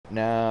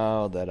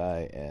now that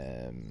I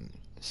am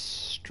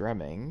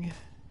streaming,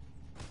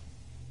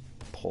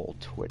 pull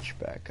Twitch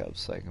back up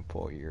so I can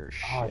pull your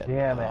Oh shit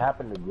damn! It up.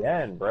 happened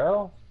again,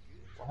 bro.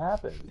 What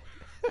happened?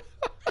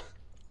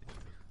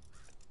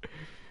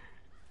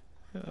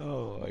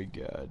 Oh my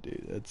god,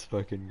 dude, that's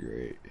fucking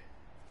great.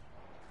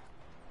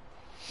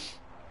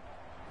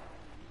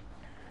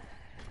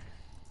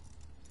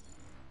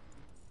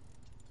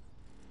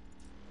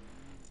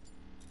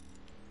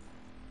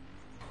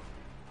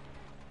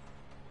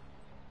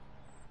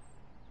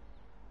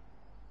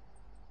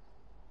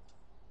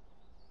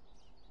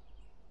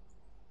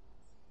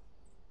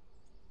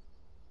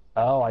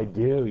 Oh, I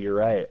do. You're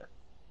right.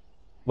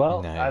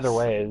 Well, either Nice.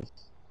 ways,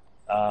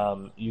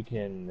 you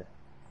can do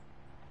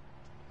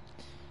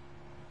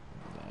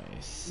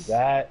Nice.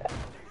 that.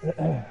 Hold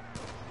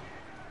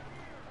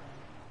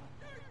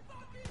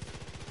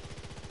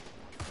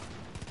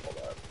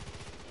up.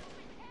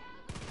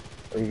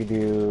 Or you could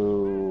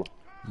do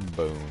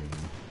Boom.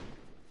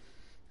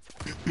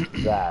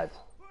 that.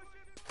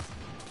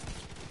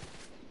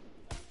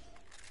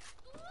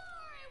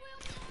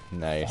 Oh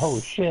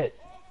Nice. shit!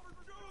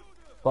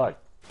 Fuck.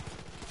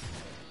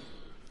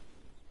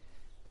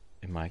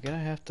 Am I gonna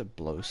have to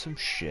blow some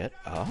shit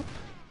up?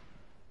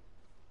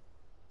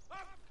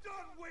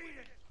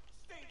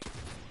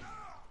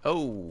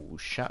 Oh,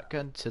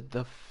 shotgun to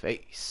the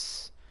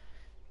face.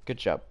 Good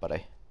job,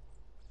 buddy.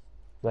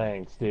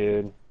 Thanks,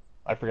 dude.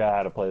 I forgot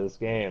how to play this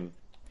game.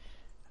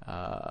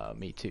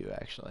 Me too,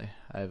 actually.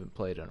 I haven't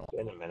played in a while.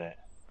 In a minute.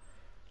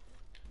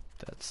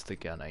 That's the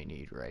gun I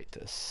need right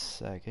this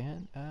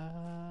second.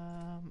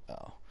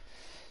 Oh.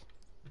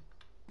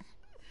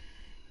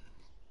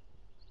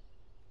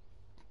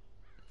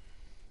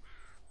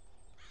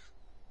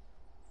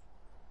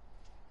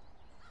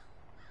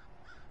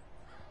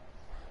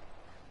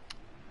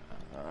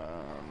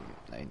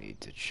 I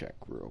need to check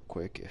real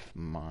quick if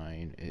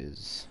mine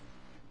is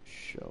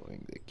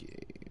showing the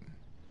game.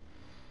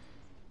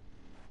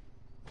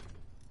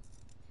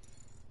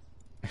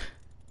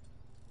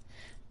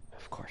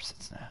 Of course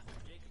it's not.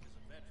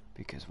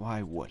 Because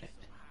why would it?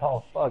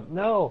 Oh fuck,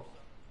 no!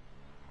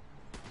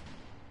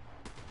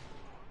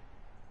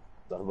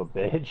 Son of a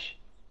bitch.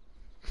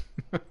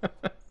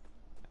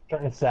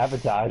 Trying to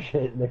sabotage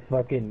it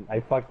and I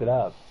fucked it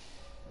up.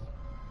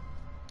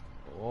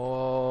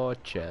 Oh,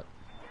 Chet.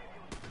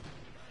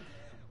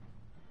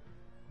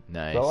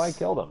 Nice. So I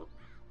killed him.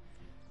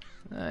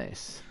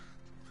 Nice.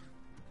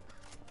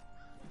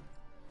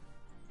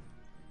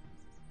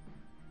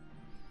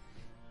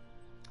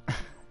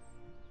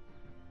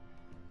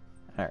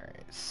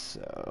 Alright,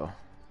 so...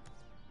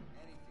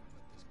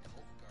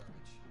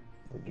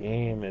 The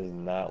game is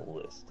not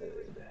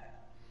listed.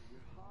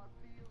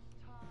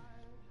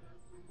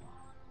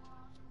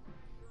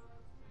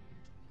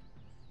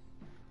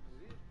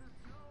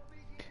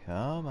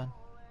 Come on.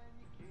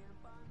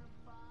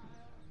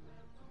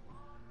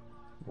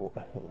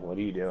 What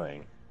are you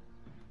doing?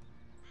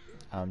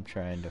 I'm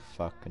trying to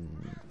fuck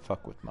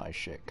with my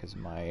shit, cause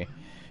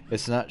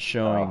it's not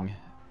showing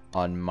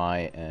on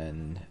my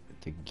end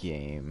the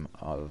game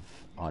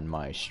on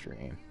my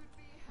stream.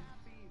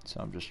 So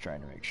I'm just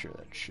trying to make sure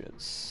that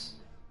shit's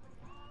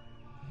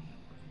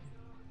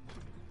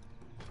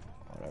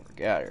whatever.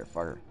 Get out of here,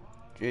 fucker.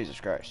 Jesus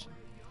Christ.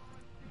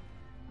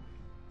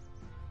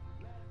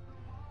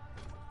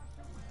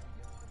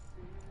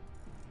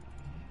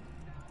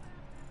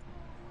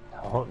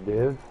 Oh,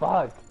 dude,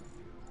 fuck.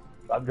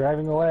 Stop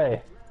driving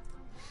away.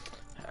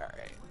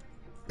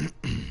 Alright.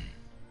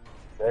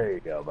 There you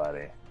go,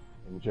 buddy.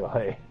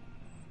 Enjoy.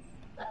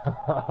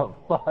 Oh,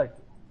 fuck.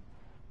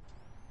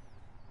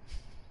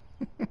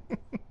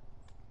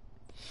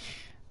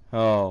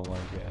 Oh my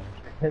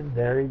god. And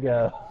there he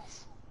goes.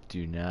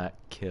 Do not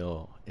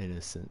kill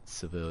innocent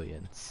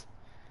civilians.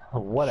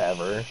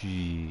 Whatever.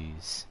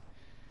 Jeez.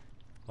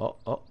 Oh,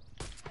 oh.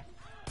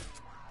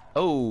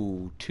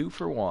 Oh, 2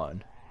 for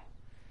 1.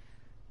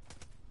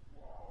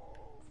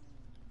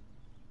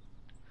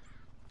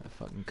 A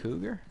fucking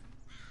cougar?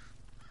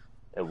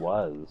 It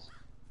was.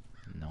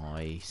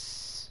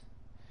 Nice.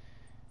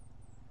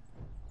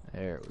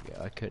 There we go.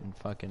 I couldn't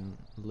fucking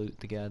loot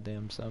the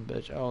goddamn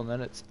sumbitch. Oh, and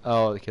then it's...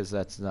 Oh, because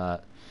that's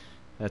not...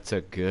 That's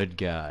a good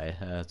guy.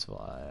 That's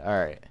why.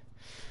 Alright.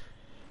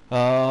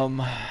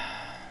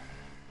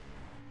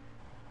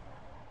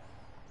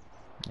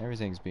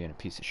 Everything's being a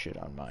piece of shit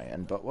on my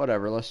end, but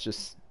whatever. Let's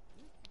just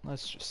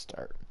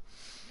start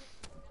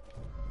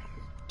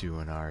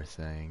doing our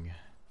thing.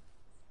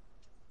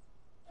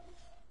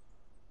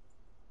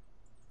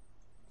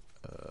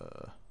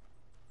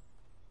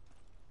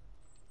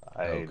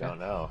 I don't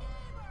know.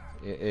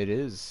 It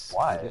is.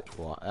 Why?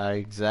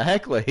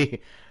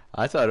 Exactly.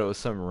 I thought it was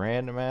some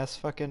random ass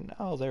fucking...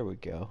 Oh, there we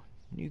go.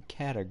 New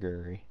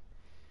category.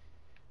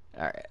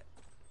 Alright.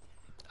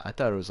 I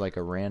thought it was like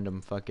a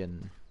random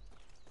fucking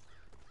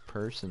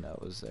person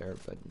that was there,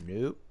 but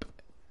nope.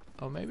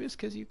 Oh, maybe it's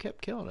because you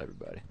kept killing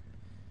everybody.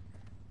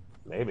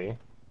 Maybe.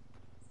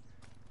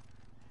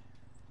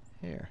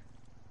 Here.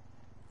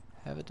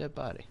 Have a dead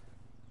body.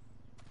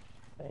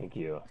 Thank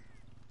you.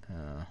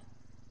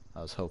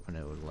 I was hoping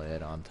it would lay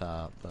it on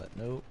top, but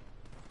nope.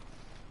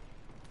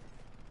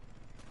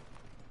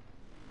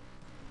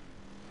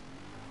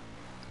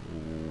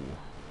 Ooh.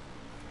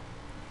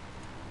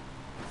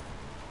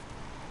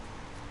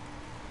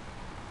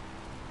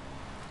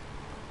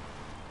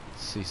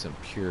 See some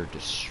pure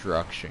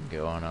destruction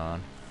going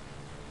on.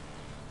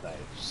 Nice.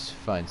 Just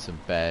find some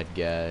bad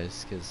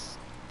guys, because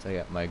I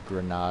got my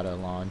Granada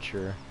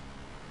launcher.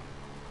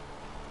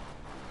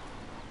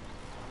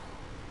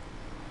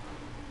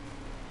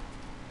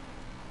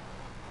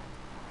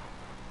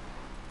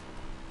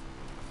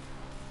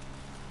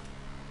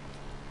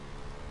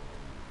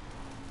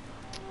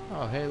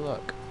 Oh, hey,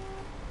 look.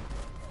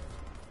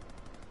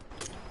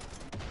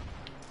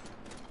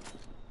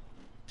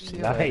 See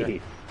you later.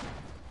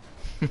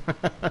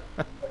 Nice.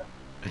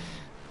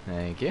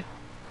 Thank you.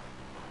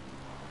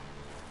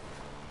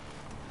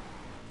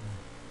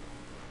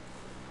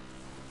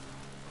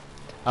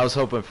 I was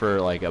hoping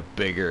for like a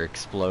bigger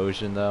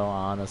explosion though,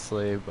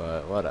 honestly,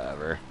 but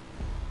whatever.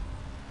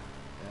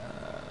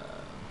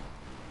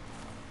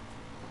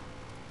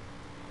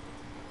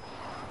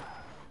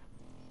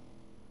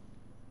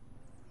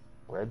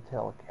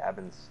 Redtail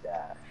cabin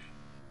stash.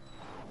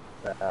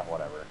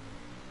 Whatever.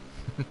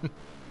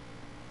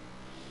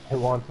 It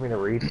wants me to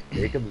reach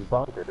Jacob's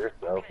bunker,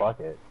 so fuck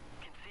it.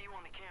 Can see you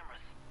on the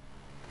cameras.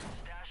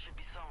 Stash should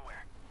be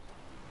somewhere.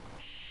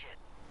 Shit.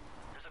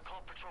 There's a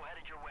cult patrol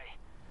headed your way.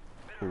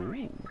 Better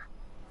hurry.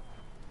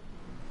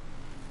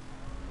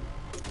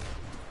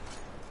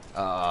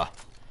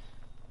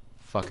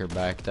 Fucker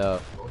backed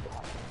up.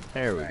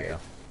 There we go.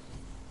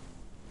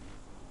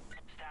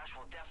 Stash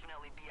will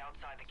definitely be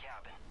outside the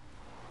cabin.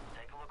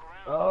 Take a look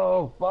around.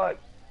 Oh, fuck.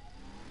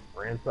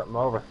 Ran something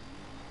over.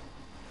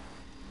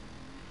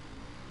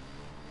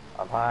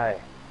 I'm high.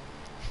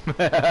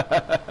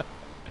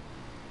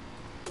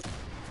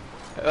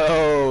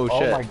 Oh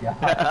shit. Oh my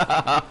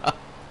god.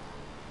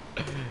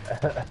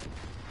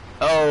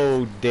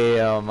 Oh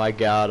damn, I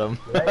got him.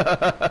 Did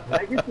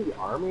I get the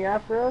army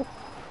after us?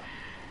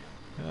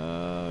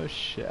 Oh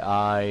shit,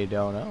 I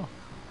don't know.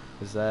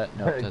 Is that?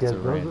 No, that's a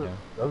random.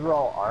 Those are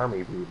all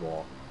army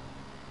people.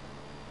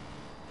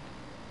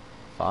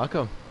 Fuck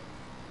them.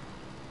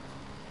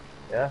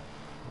 Yeah?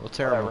 We'll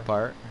tear them Whatever.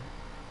 apart.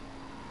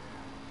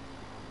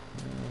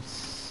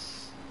 Yes.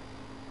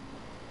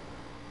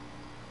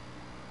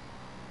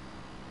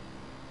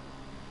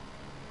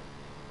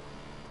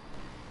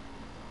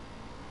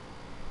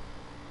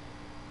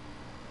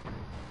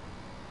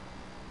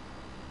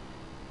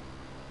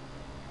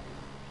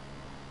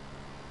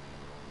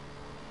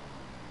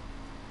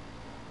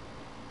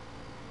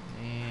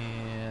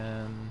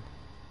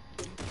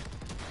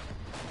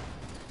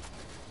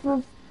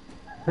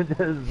 And Just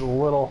a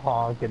little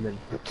honk and then...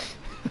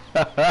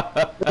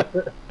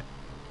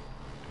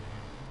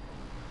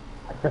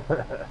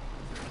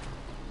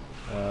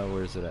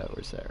 where's it at?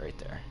 Where's that? Right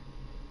there.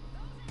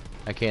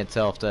 I can't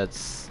tell if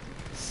that's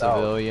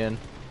civilian.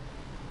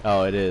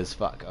 Oh, it is.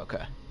 Fuck.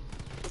 Okay.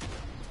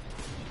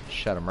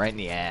 Shut him right in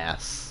the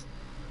ass.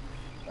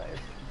 Nice.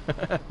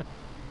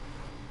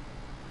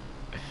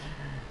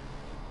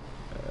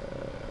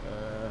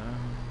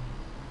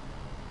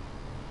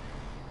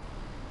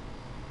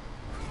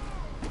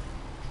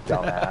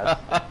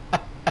 Dumbass.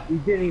 He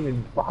didn't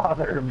even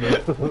bother to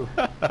move.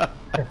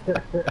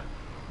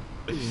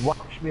 He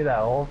watched me that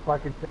whole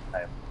fucking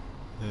time.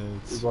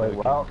 He's like,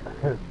 well,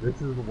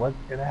 this is what's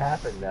gonna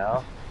happen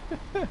now.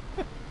 That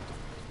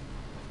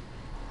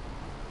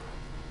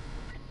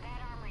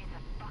armory is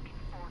a fucking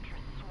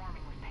fortress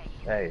swarming with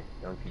patrons. Hey,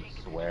 don't you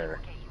swear.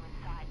 Get you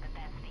inside, but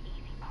that's the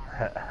easy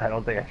part. I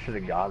don't think I should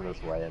have gone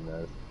this way in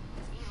this.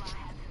 Eli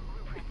had some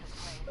blueprints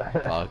in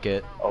place. Fuck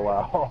it. Oh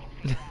wow.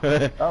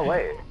 Oh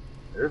wait,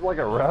 there's like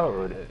a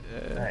road.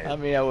 Nice. I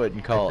mean, I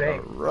wouldn't call it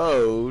a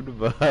road,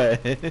 but...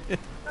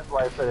 That's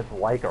why I said it's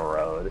like a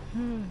road.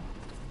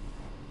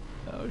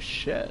 Oh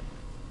shit.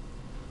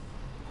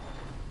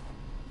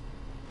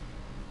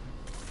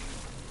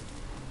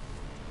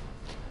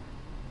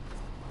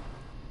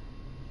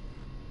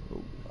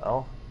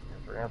 Well,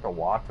 guess we're gonna have to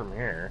walk from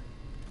here.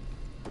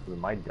 This is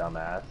my dumb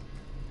ass.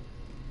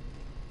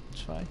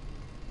 It's fine.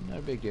 Not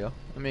a big deal.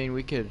 I mean,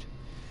 we could...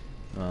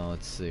 Well,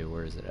 let's see.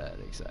 Where is it at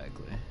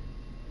exactly?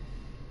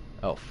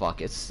 Oh,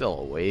 fuck. It's still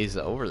a ways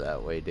over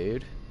that way,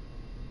 dude.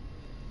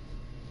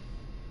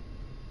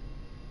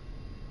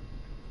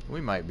 We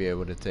might be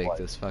able to take What?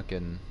 this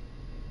fucking...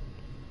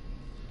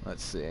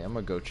 Let's see. I'm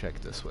gonna go check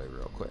this way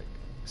real quick.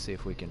 See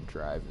if we can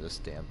drive this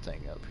damn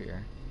thing up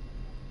here.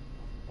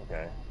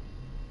 Okay.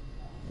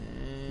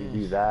 You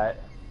do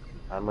that,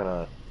 I'm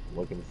gonna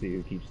look and see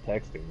who keeps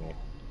texting me.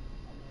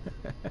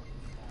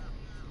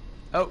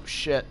 Oh,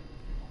 shit.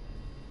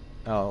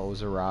 Oh, it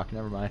was a rock.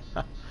 Never mind.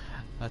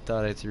 I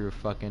thought I threw a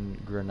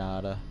fucking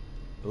Granada.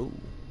 Ooh.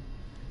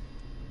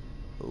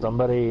 Ooh.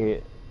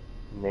 Somebody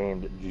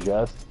named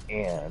Just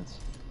Ant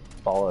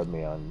followed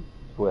me on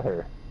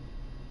Twitter.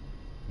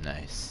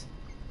 Nice.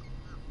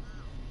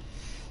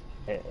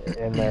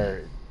 And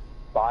their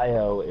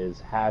bio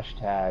is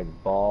hashtag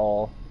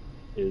ball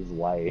is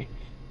life.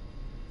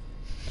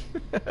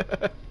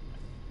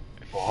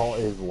 All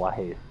is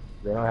life.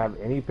 They don't have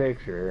any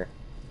picture.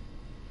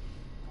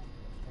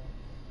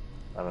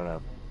 I don't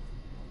know.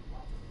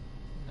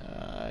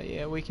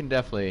 Yeah, we can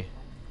definitely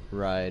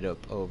ride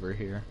up over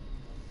here.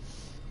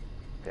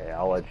 Okay,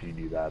 I'll let you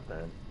do that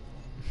then.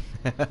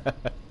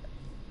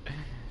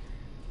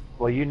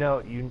 Well, you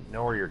know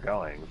where you're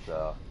going,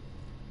 so.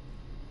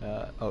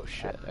 Oh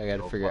shit, I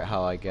gotta figure out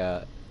how I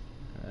got,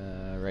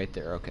 right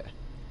there, okay.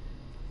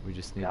 We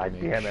just need God to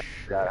make damn it,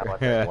 sure. God, how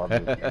much I love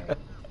this game.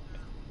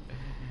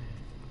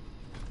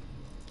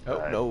 Oh,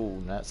 Alright.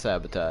 no, not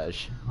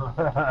sabotage.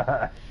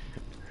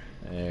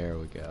 There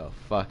we go.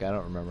 Fuck, I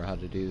don't remember how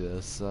to do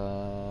this.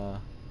 Okay.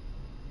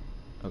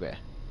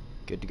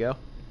 Good to go?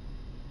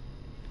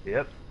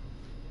 Yep.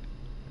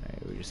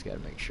 Alright, we just gotta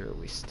make sure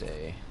we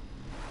stay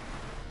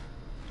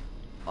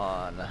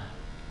on.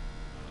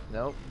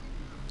 Nope.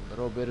 A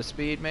little bit of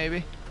speed,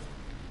 maybe?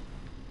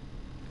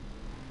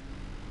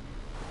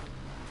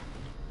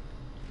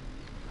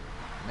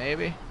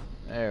 Maybe?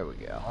 There we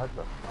go. What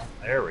the fuck?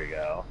 There we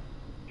go.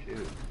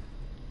 Shoot.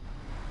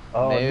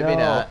 Oh, Maybe no.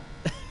 not.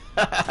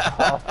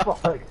 Oh,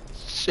 fuck.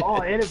 Shit.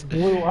 Oh, and it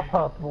blew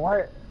up.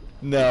 What?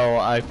 No,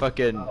 I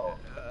fucking. Oh.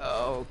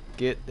 Oh,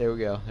 get. There we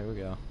go. There we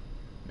go.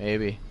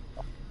 Maybe.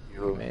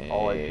 All I do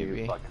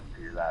Maybe. is fucking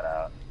figure that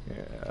out.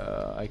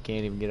 I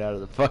can't even get out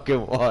of the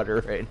fucking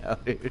water right now,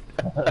 dude.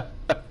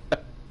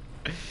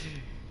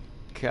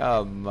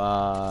 Come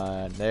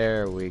on.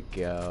 There we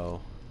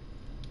go.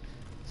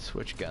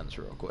 Switch guns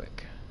real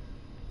quick.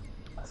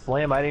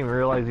 Slam, I didn't even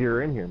realize you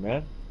were in here,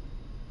 man.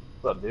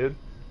 What's up, dude?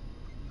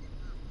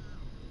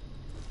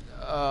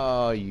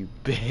 Oh, you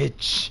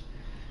bitch.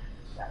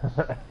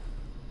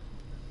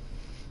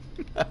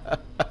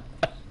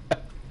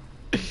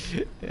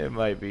 It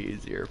might be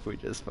easier if we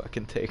just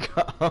fucking take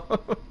off.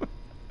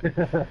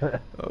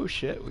 Oh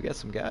shit, we got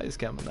some guys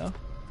coming though.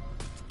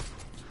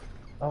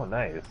 Oh,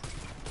 nice.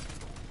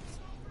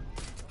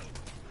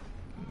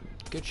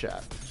 Good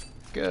shot.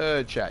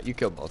 Good shot. You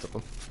killed both of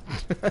them.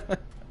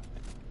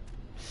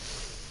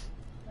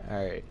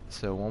 Alright,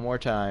 so one more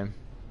time.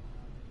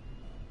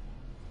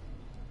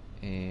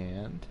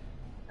 And...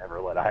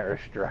 Never let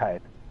Irish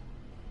drive.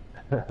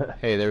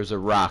 Hey, there's a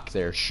rock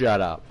there.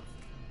 Shut up.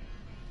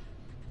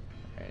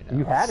 Alright, now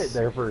You had let's it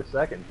there see. for a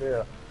second,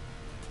 too.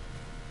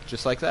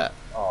 Just like that.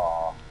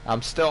 Aw.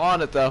 I'm still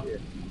on it though. Yeah.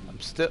 I'm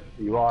still...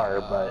 You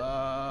are, but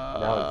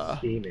now it's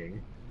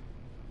steaming.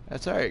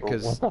 That's alright, What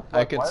because the fuck?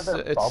 I can... Why are there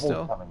It's bubbles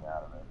still... coming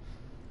out of it?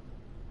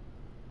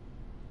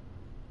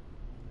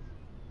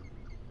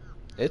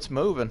 It's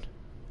moving.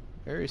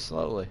 Very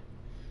slowly.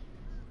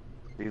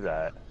 See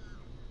that?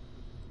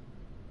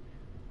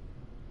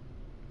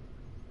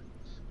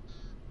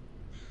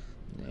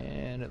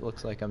 And it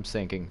looks like I'm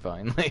sinking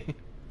finally.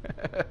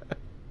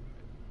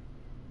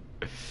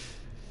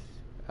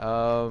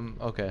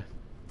 Okay.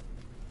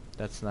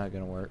 That's not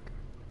gonna work.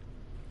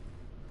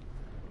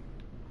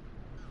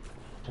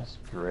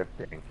 Just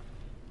drifting.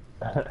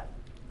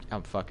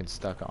 I'm fucking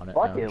stuck on it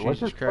Fuck now. it, let's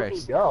Jesus just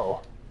Christ. fucking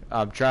go.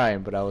 I'm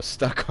trying, but I was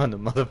stuck on the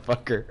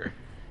motherfucker.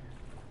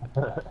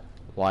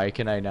 Why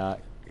can I not?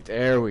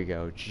 There we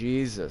go.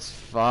 Jesus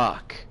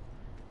fuck.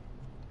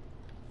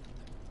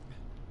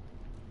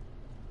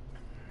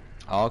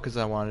 All because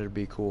I wanted to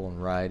be cool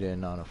and ride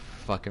in on a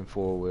fucking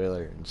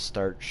four-wheeler and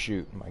start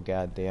shooting my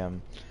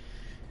goddamn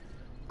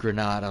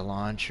Granada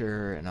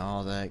launcher and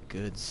all that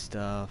good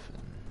stuff.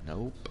 And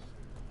nope.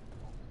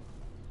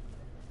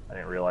 I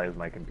didn't realize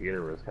my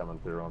computer was coming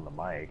through on the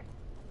mic.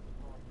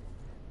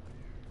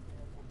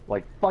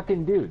 Like,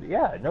 fucking dude,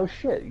 yeah, no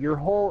shit.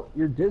 Your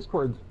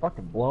Discord's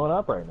fucking blowing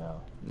up right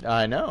now.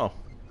 I know.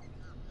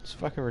 It's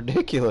fucking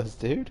ridiculous,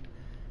 dude.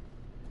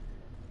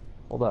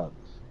 Hold up.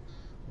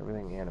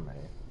 Everything anime.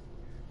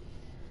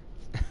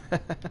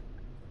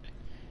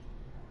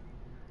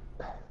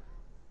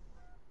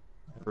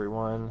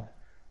 Everyone,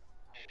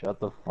 shut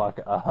the fuck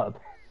up.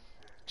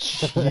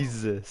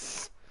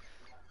 Jesus.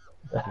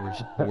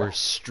 We're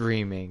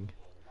streaming.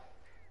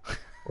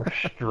 We're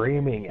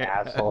streaming,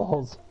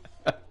 assholes.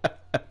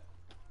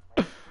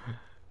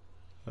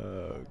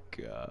 Oh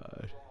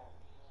god.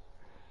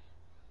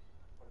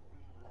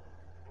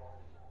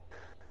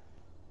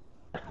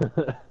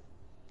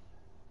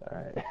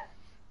 Alright.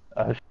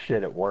 Oh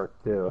shit, it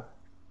worked too.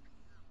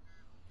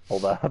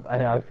 Hold up,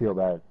 I feel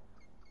bad.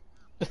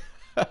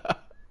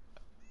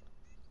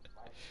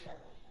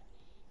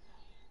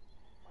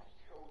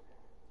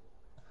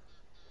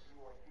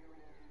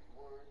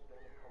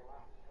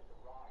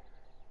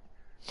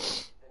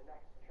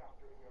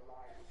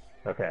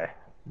 Okay,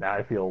 now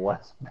I feel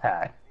less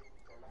bad.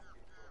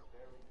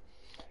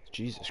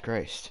 Jesus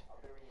Christ.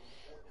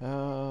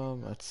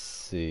 Let's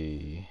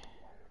see.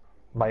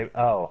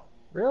 Oh,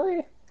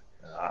 really?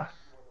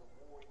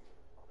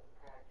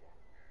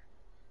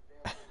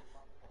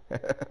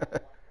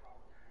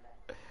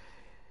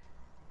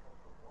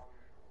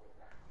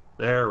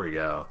 There we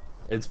go.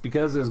 It's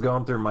because it's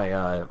going through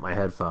my my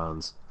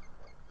headphones.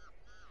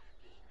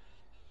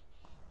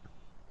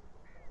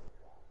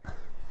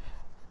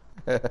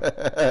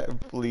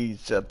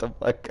 Please shut the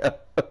fuck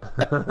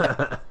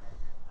up.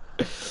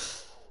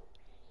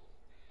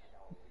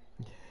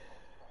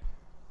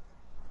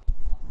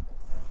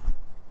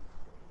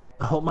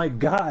 Oh my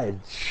god,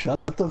 shut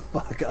the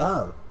fuck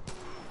up.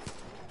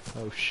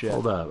 Oh shit.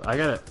 Hold up,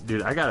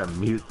 dude, I gotta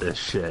mute this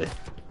shit.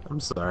 I'm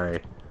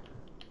sorry.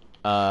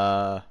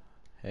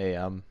 Hey,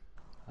 I'm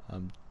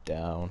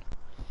down.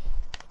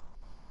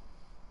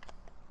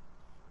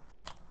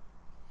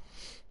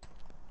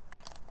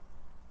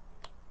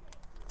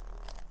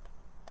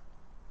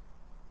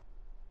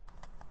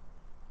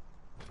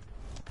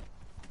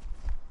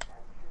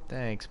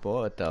 Thanks,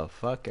 boy. What the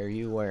fuck are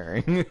you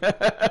wearing?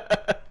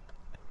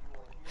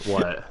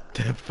 What?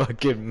 That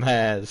fucking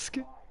mask.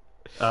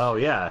 Oh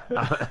yeah,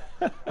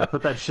 I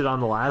put that shit on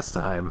the last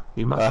time.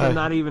 You must have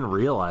not even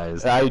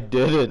realized. I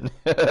didn't.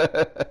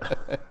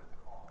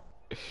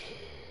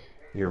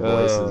 Your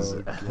voice is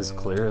Oh, as God.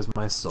 clear as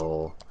my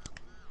soul.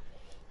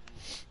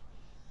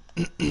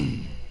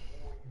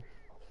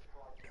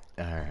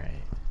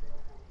 Alright.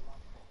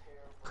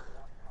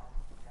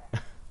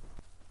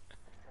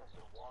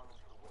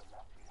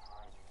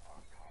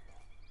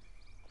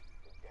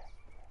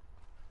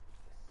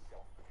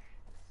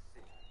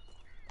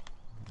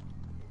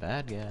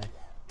 Bad guy.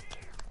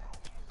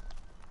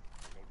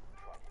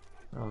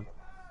 Oh,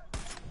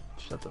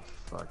 shut the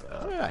fuck How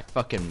up. did I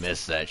fucking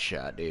miss that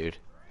shot, dude?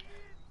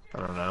 I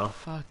don't know.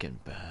 Fucking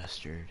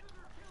bastard.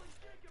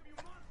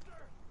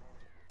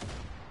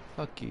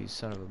 Fuck you,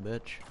 son of a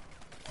bitch.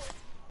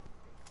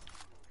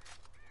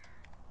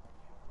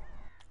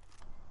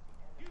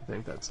 I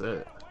think that's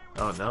it.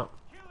 Oh no.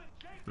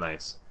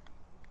 Nice.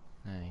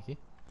 Thank you.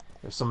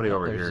 There's somebody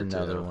over There's here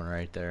another too. one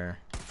right there.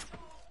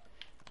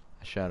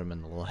 I shot him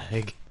in the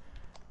leg.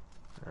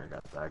 I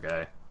got that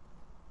guy.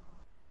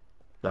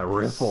 That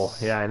rifle.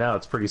 Yeah, I know.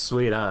 It's pretty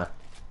sweet, huh?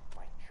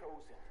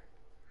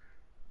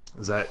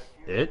 Is that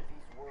it?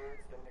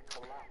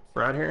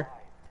 We're out here?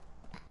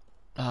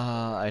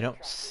 I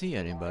don't see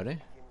anybody.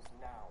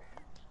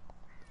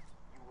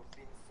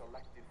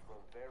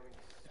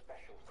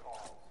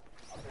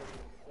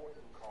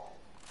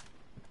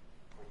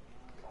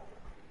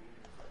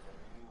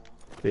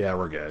 Yeah,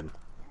 we're good.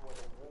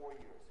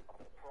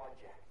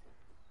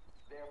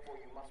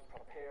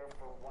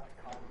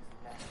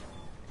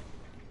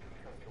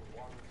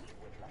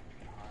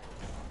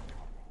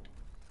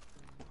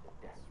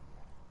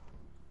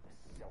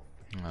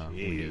 Oh, we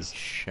need Jeez.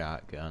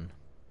 shotgun.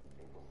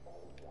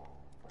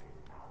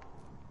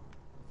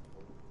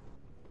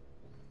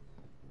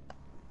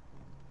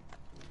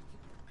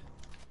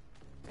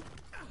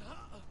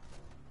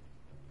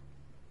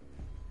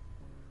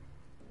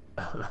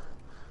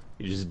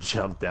 You just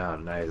jumped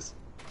down. Nice.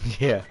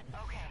 Yeah.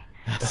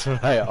 That's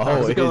what I I was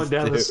always going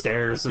down do. the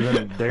stairs and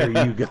then there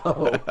you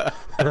go.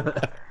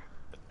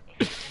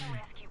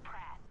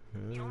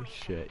 Oh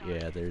shit,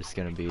 yeah, there's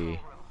gonna be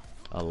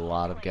a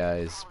lot of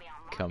guys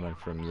coming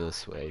from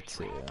this way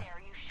too.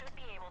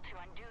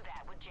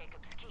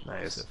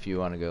 Nice. So if you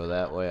want to go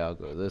that way, I'll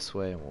go this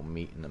way and we'll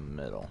meet in the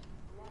middle.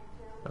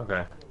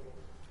 Okay.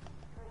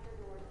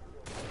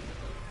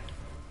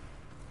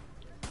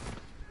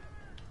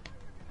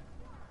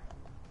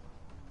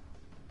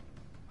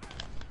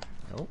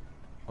 Oh,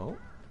 oh,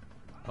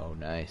 oh,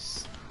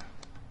 nice.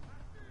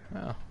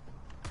 Oh.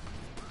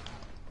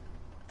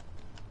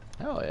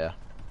 Hell yeah.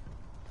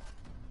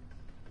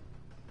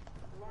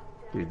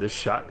 Dude, this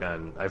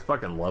shotgun, I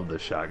fucking love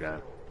this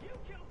shotgun.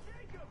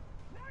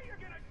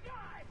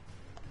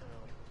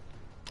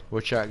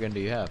 What shotgun do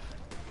you have?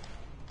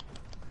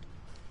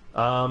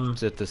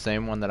 Is it the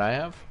same one that I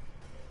have?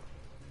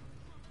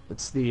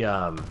 It's the,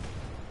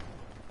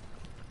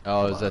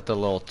 Oh, is that the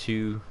little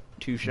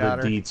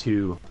two-shotter? the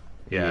D2.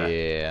 Yeah.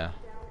 Yeah.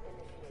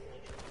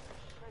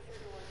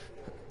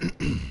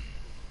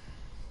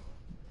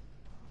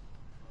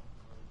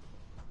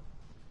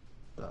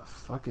 The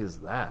fuck is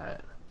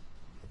that?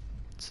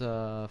 It's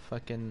a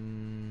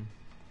fucking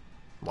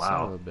son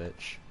Wow. of a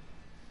bitch.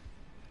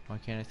 Why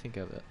can't I think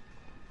of it?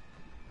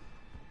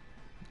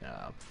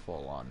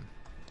 Full on.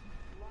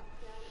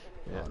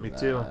 Yeah, on me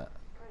too. that.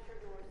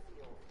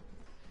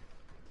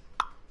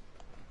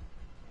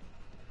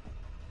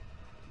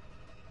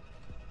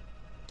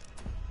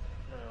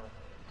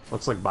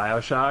 Looks like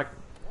Bioshock.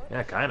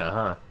 Yeah, kinda,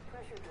 huh?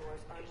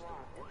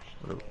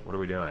 What are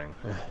we doing?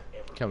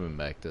 Coming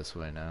back this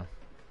way now.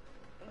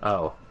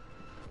 Oh.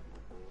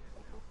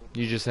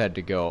 You just had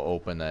to go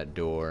open that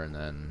door and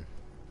then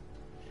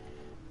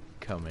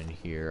come in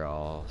here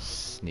all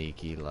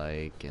sneaky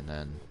like and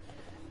then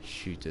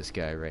shoot this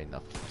guy right in the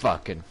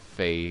fucking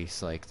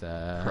face like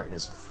that. Right in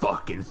his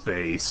fucking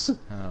face.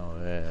 Oh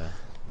yeah.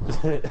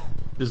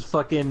 Just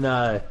fucking,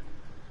 that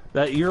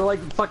you're like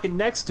fucking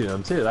next to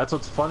him too. That's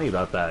what's funny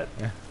about that.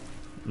 Yeah.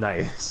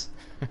 Nice.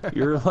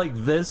 You're like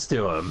this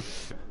to him.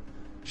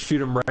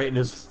 Shoot him right in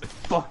his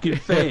fucking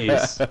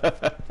face.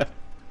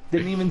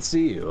 Didn't even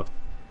see you.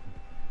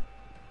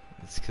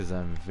 It's because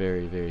I'm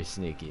very, very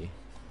sneaky.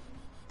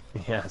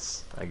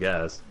 Yes, I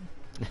guess.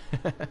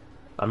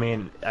 I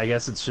mean, I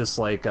guess it's just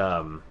like,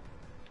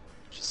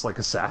 Just like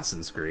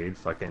Assassin's Creed,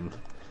 fucking...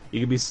 You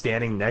could be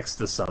standing next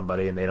to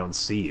somebody and they don't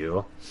see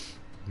you.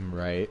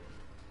 Right.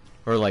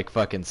 Or like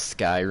fucking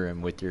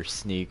Skyrim with your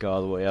sneak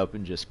all the way up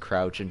and just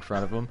crouch in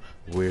front of him.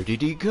 Where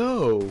did he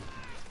go?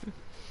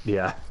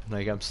 Yeah.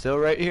 Like, I'm still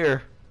right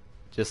here.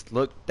 Just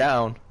look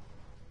down.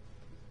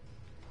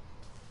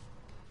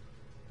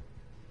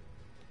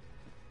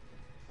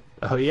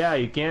 Oh yeah,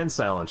 you can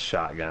silence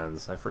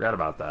shotguns. I forgot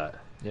about that.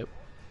 Yep.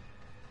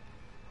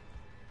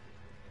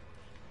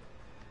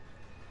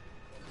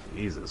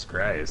 Jesus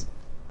Christ.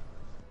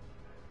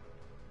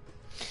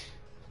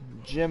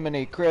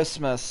 Jiminy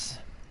Christmas.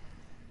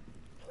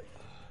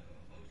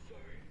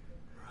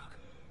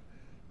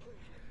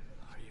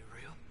 Are you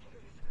real?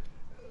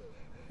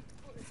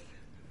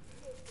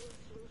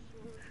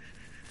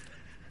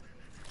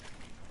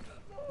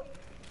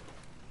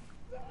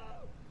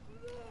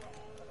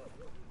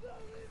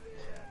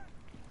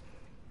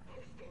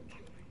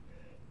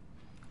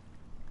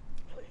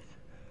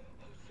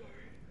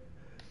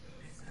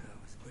 He said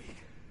I was weak.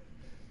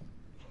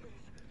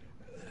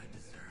 That I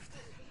deserved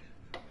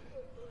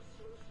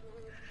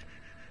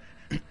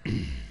it. He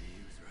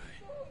was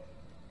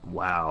right.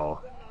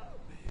 Wow.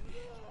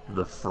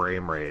 The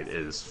frame rate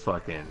is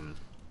fucking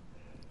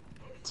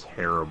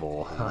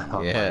terrible.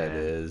 on Yeah, my it end.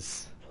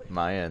 is.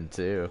 My end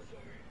too.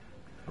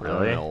 I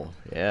don't Really? know.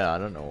 Yeah, I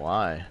don't know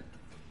why.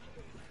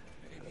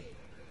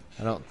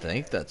 I don't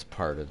think that's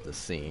part of the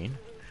scene.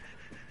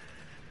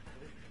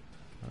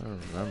 I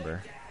don't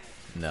remember.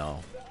 No.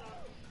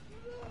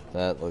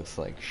 That looks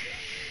like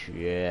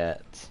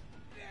shit.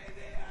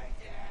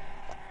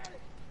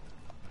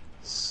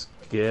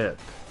 Skip.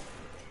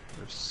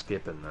 We're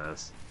skipping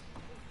this.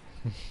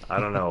 I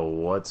don't know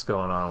what's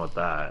going on with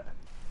that.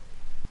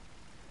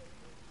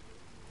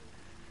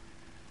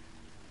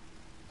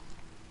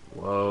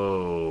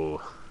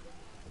 Whoa.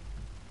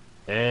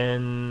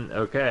 And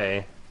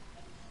okay.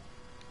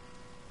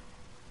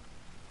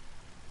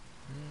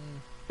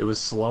 It was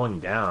slowing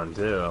down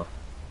too.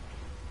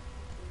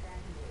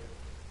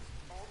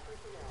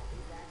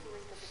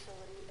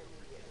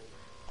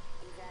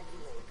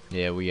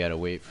 Yeah, we gotta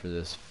wait for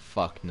this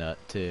fucknut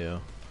too.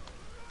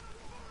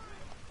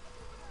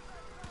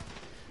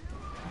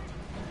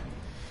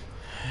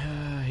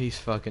 He's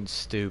fucking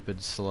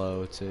stupid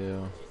slow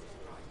too.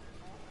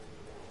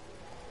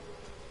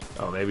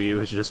 Oh, maybe it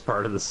was just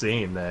part of the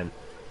scene then.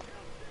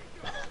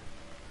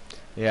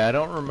 Yeah, I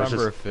don't remember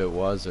just- if it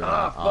was or Ah,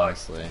 not, fuck.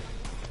 honestly.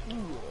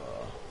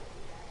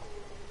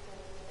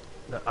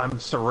 I'm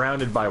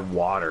surrounded by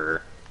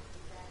water.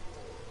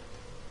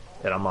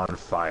 And I'm on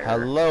fire.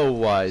 Hello,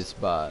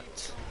 Wisebot.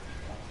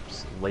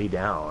 Just lay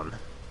down.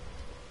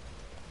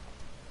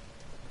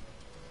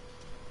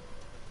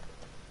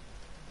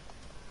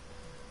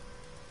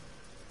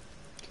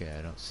 Okay,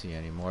 I don't see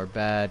any more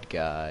bad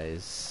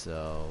guys,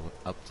 so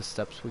up the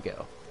steps we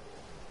go.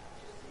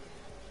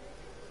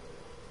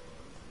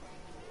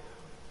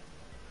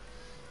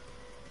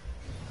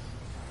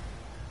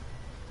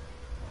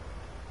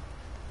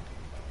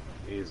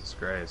 Jesus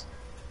Christ.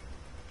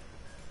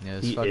 Yeah,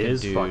 this He fucking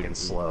is dude, fucking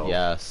slow.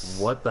 Yes.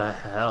 What the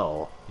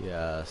hell?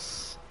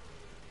 Yes.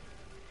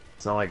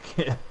 It's not like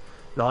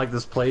not like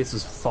this place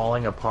is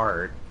falling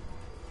apart.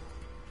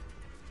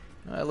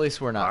 At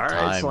least we're not Alright,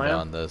 timed Slam.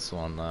 on this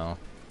one, though.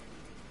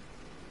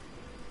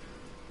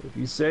 If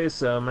you say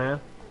so, man.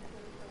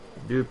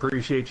 I do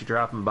appreciate you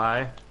dropping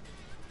by.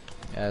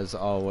 As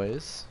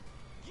always.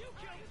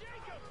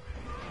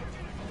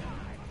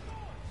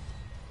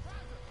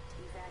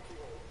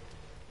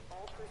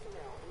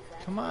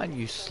 Come on,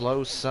 you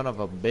slow son of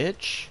a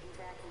bitch.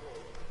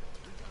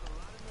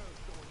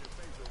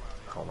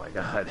 Oh my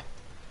god.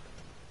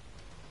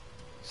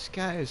 This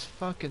guy is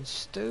fucking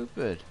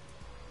stupid.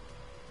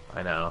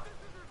 I know.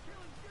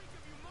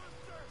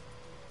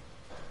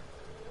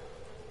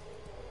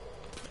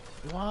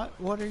 What?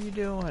 What are you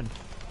doing?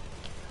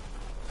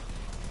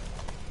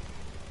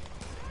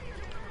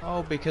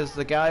 Oh, because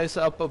the guys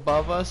up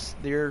above us,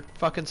 you're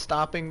fucking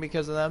stopping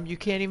because of them? You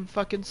can't even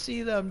fucking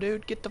see them,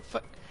 dude. Get the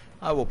fuck...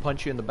 I will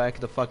punch you in the back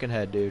of the fucking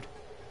head, dude.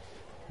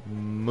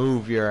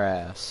 Move your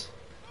ass.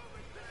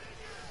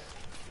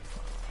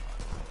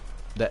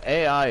 The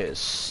AI is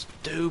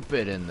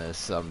stupid in this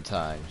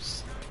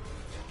sometimes.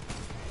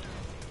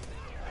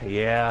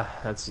 Yeah,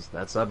 that's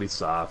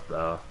Ubisoft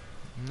though.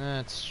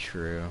 That's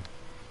true.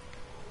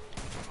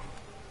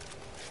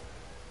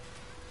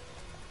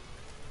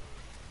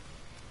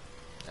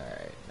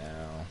 Alright,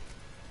 now.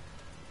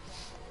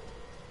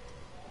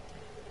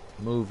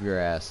 Move your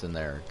ass in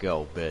there.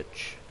 Go,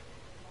 bitch.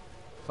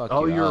 Fuck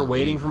Oh, you were I'll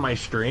waiting leave. for my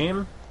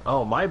stream?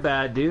 Oh, my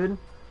bad, dude.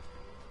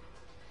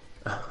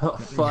 Oh,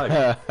 fuck.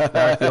 Now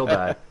I feel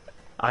bad.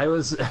 I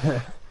was...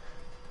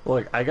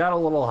 Look, I got a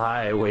little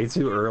high way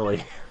too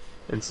early.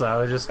 And so I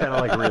was just kind of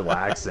like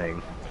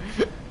relaxing.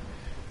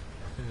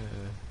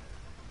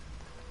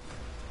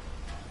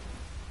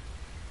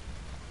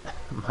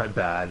 My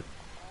bad.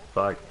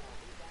 Fuck.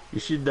 You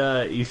should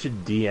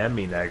DM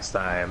me next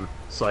time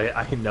so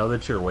I know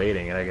that you're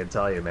waiting and I can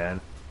tell you, man.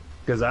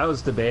 Because I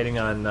was debating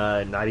on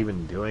not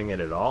even doing it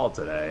at all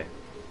today.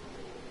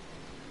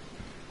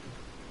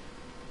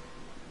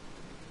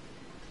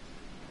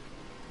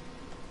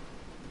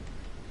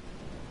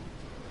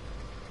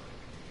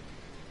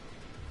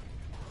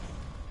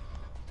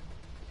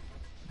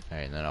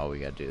 and then all we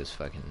gotta do is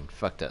fucking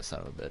fuck that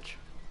son of a bitch.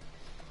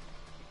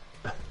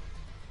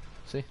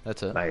 See,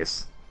 that's it.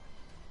 Nice.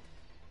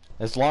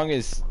 As long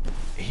as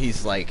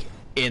he's like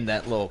in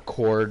that little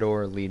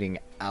corridor leading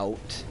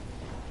out,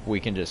 we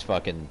can just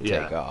fucking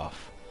Yeah. take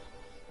off.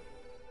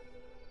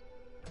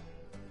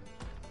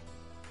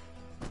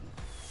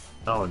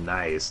 Oh,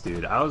 nice,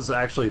 dude. I was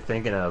actually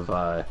thinking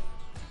of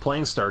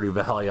playing Stardew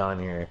Valley on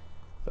here.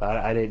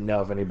 I didn't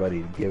know if anybody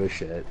would give a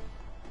shit.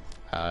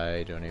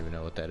 I don't even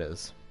know what that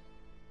is.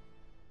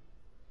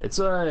 It's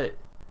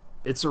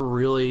a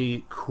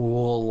really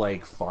cool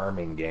like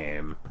farming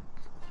game.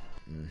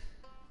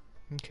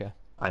 Okay.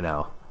 I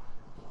know.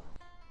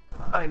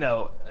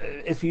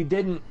 If you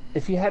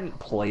hadn't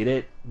played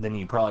it, then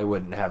you probably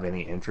wouldn't have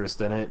any interest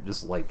in it.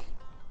 Just like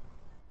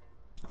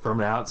from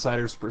an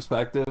outsider's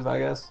perspective, I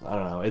guess. I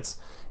don't know.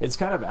 It's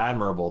kind of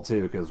admirable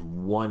too, because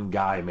one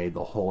guy made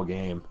the whole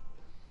game,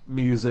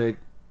 music,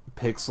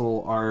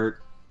 pixel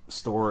art,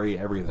 story,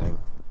 everything,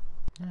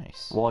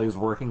 Nice. while he was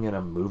working in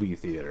a movie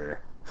theater.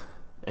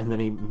 And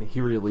then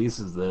he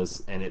releases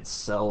this, and it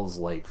sells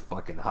like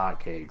fucking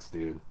hotcakes,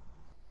 dude.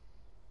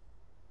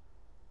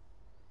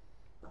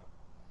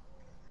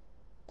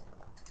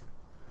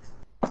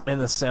 And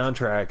the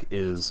soundtrack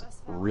is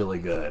really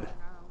good.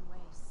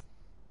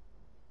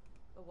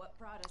 But what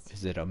brought us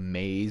Is it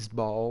Amaze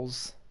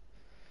Balls?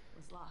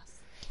 was lost.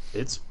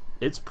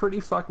 It's pretty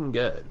fucking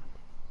good.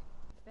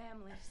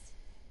 Families.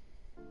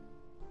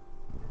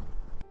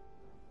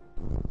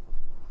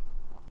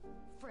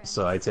 Friends.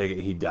 So I take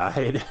it he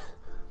died.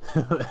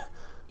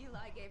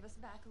 Eli gave us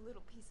back a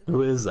little piece of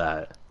Who is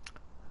that?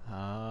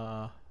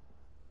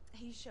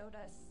 He showed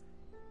us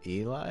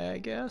Eli, I the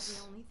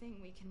guess? only thing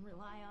we can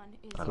rely on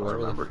is I don't Whoever the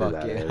remember who fuck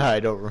that it- is. I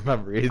don't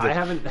remember either. I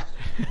haven't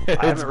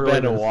It's really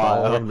been a been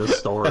while. following the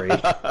story.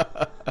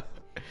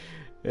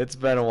 It's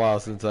been a while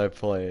since I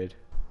played.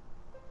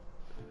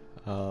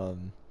 Alright,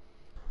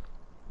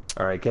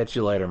 catch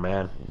you later,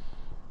 man.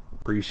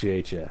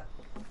 Appreciate you.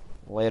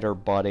 Later,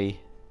 buddy.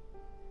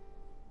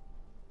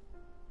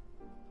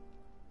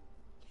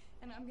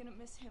 and I'm gonna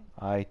miss him.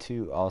 I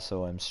too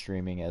also am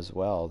streaming as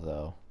well,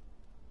 though.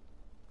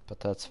 But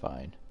that's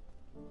fine.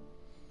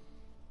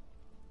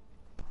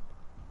 It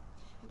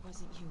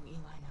wasn't you, Eli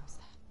knows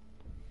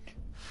that.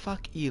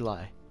 Fuck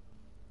Eli.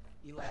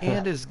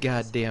 And his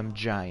goddamn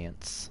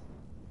Giants.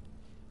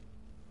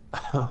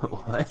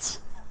 What?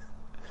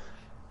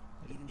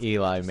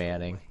 Eli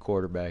Manning,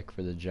 quarterback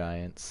for the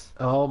Giants.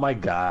 Oh my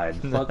god.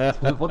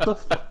 What the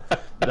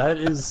That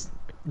is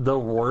the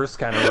worst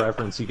kind of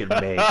reference you could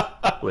make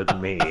with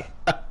me.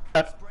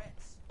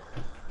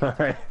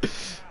 Alright.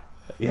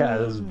 Yeah,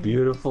 this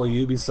beautiful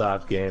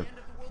Ubisoft game.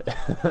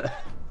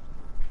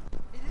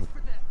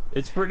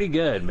 It's pretty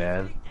good,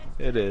 man.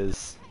 It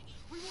is.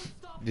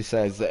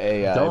 Besides the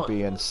AI Don't-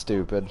 being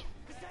stupid.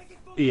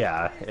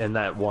 Yeah, in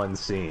that one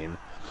scene.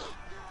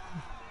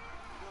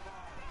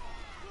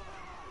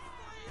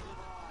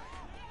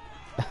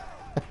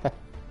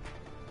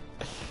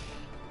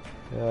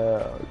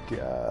 Oh,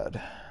 God.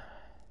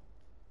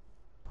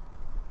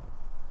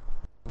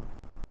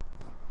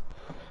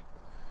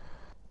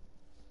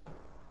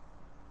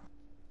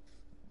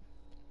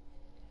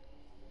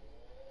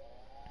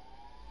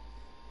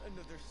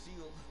 Another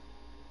seal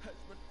has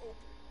been opened.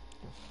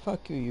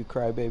 Fuck you, you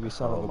crybaby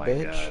son Oh of a my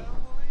bitch.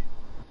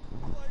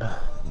 god. My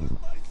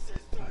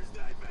sisters,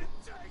 they've been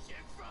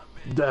taken from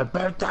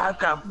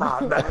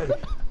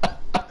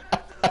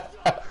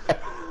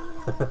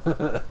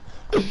me.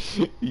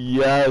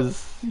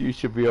 Yes, you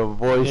should be a And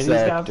voice he's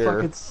got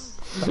actor. fucking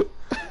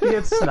he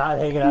gets snot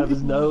hanging out of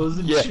his nose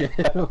and Yeah. shit.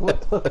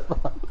 What the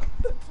fuck?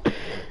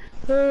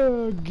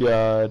 Oh,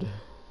 God.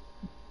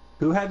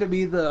 Who had to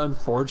be the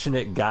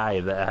unfortunate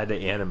guy that had to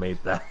animate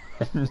that?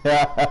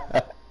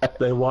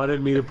 They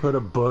wanted me to put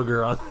a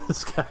booger on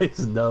this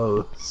guy's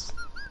nose.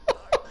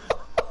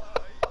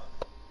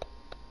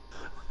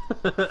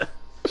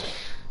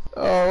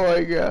 Oh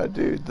my god,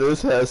 dude.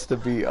 This has to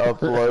be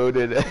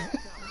uploaded.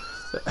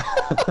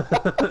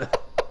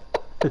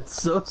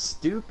 It's so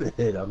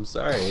stupid. I'm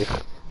sorry.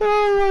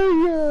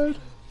 Oh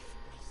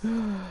my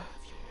god.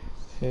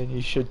 And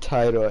you should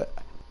title it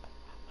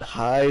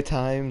High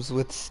Times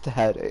with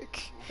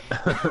Static.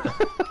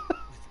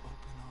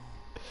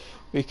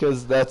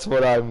 Because that's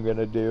what I'm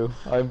gonna do.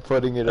 I'm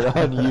putting it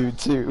on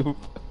YouTube.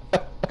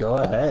 Go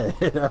ahead.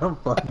 I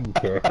don't fucking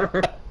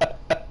care.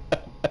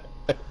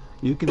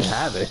 You can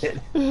have it.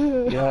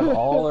 You have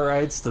all the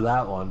rights to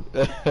that one.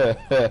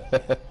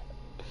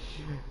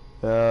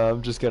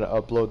 I'm just gonna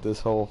upload this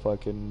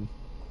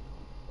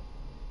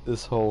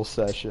whole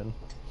session.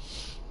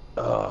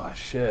 Oh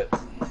shit,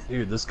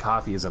 dude, this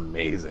coffee is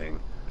amazing.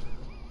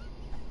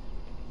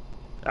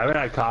 I haven't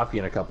had coffee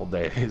in a couple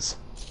days,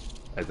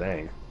 I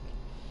think.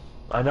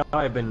 I know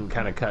I've been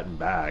kind of cutting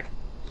back.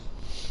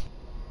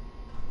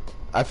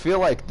 I feel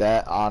like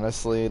that,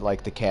 honestly,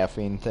 like the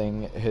caffeine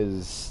thing,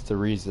 is the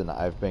reason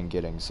I've been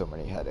getting so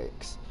many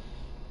headaches.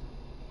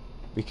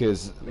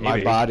 Because my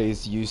Maybe.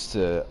 body's used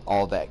to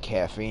all that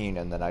caffeine,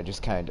 and then I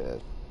just kind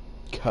of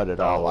cut it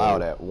all Oh.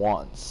 out at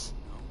once.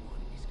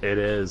 It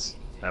is.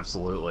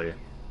 Absolutely.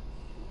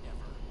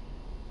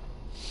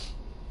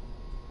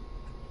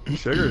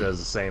 Sugar does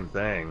the same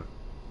thing.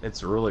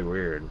 It's really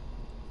weird.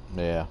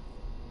 Yeah.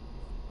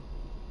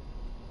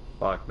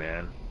 Fuck,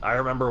 man. I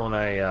remember when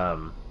I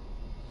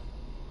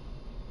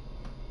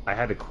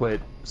had to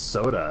quit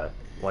soda,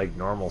 like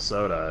normal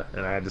soda,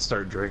 and I had to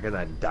start drinking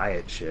that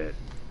diet shit.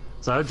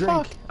 So I would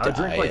drink. Fuck I would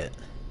drink like. diet.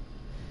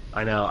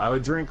 I know. I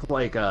would drink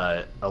like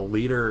a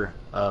liter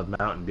of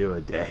Mountain Dew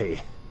a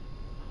day.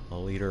 A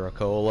liter of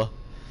cola.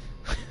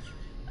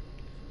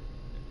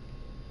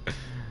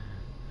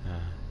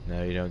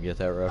 No, you don't get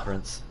that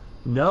reference.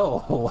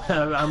 No,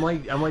 I'm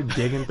like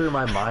digging through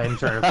my mind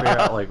trying to figure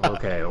out like,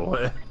 okay,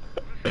 what?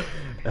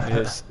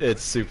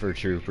 It's Super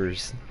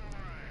Troopers.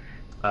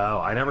 Oh,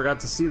 I never got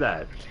to see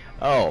that.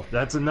 Oh,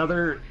 That's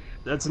another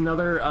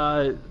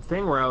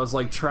thing where I was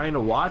like trying to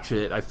watch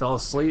it. I fell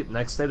asleep.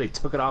 Next day they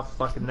took it off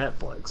fucking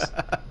Netflix.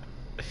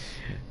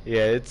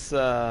 yeah, it's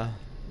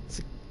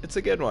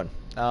a good one.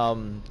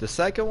 The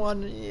second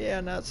one,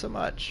 yeah, not so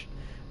much.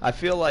 I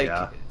feel like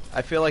Yeah.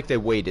 they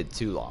waited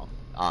too long,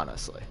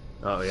 honestly.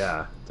 Oh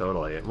yeah,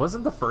 totally.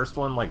 Wasn't the first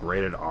one like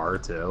rated R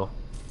too?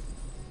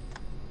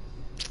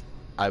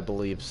 I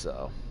believe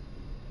so.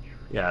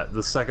 Yeah,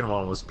 the second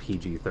one was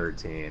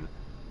PG-13.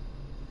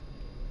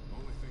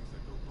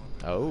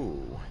 Oh,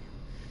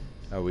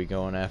 are we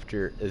going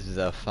after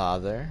the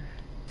father?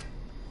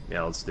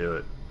 Yeah, let's do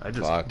it. I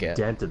just Fuck it.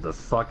 dented the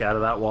fuck out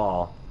of that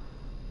wall.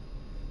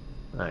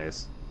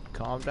 Nice.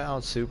 Calm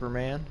down,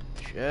 Superman.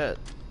 Shit.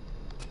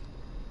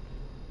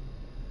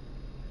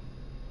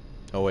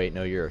 Oh wait,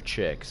 no, you're a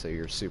chick, so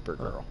you're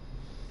Supergirl.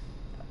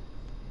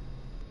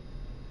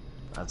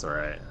 That's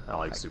alright. I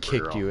like I Supergirl.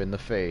 kicked you in the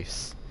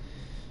face,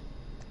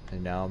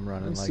 and now I'm Let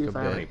running me like see a if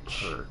I have any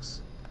bitch.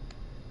 perks.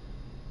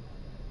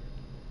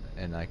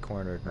 And I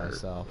cornered Or-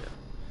 myself. yeah.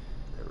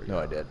 There we No, go.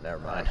 I didn't. Never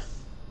mind.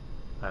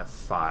 I have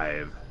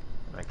 5.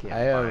 And I can't I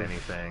buy have-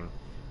 anything.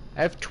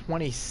 I have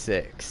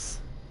 26,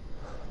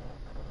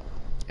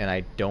 and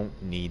I don't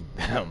need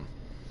them.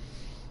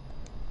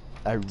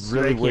 I So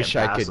really they can't wish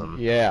I pass could. them.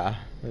 Yeah,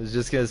 I was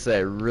just gonna say,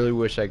 I really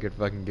wish I could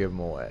fucking give them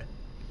away.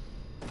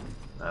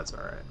 That's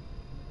alright.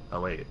 Oh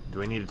wait, do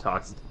we need to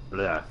talk to...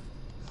 Yeah.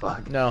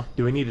 Fuck. No,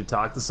 Do we need to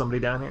talk to somebody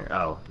down here?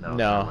 Oh, no.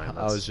 no, never mind.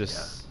 I was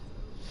just.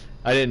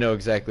 I didn't know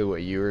exactly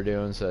what you were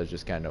doing, so I was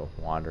just kind of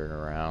wandering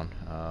around,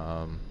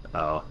 Yeah.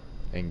 Oh.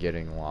 and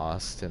getting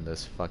lost in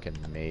this fucking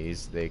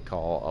maze they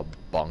call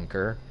a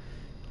bunker.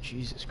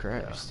 Jesus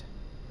Christ.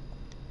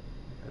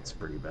 That's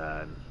pretty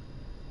bad.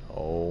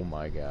 Oh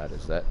my god,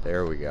 is that...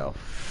 There we go.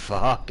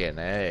 Fucking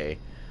A.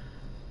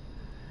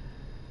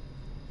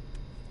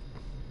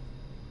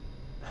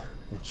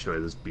 Enjoy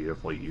this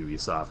beautiful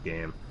Ubisoft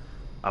game.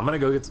 I'm gonna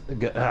go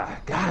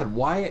God,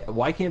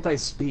 why can't I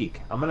speak?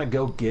 I'm gonna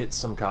go get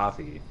some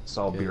coffee,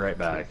 so I'll be right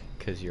back.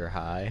 Because you're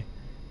high.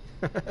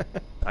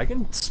 I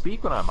can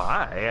speak when I'm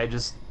high. I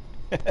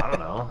don't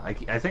know. I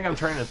think I'm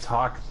trying to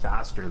talk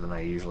faster than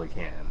I usually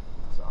can.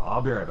 So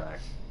I'll be right back.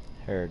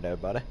 Heard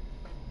that, buddy.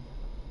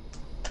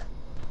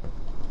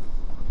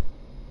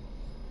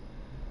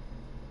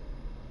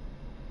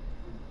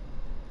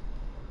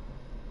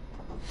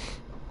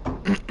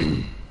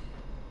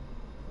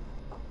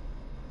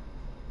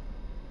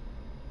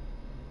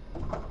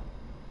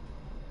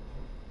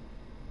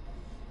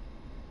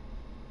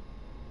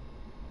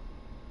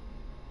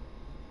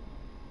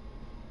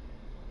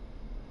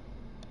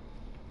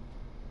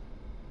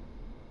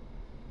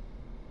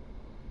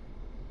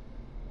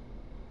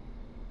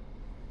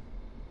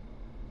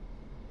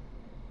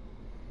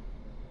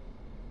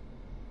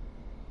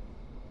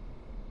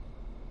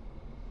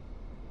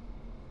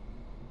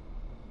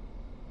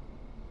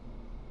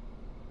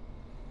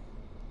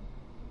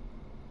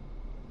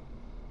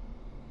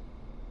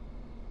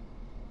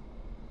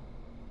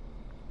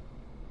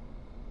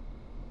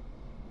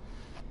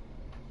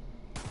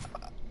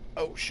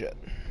 Oh shit.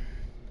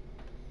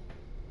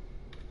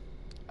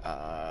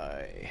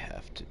 I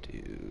have to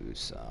do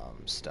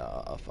some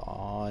stuff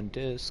on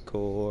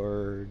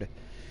Discord.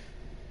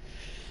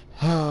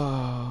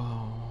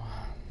 Oh.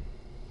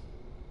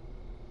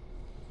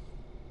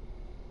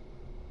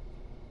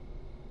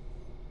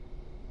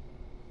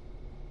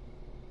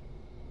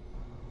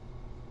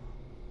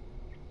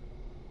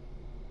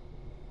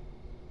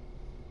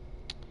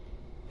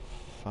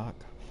 Fuck,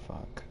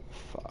 fuck,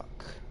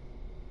 fuck.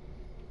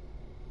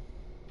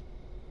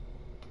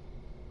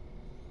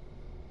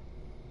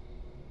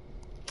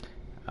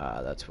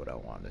 That's what I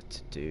wanted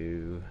to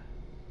do.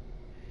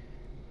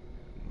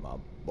 My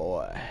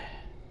boy.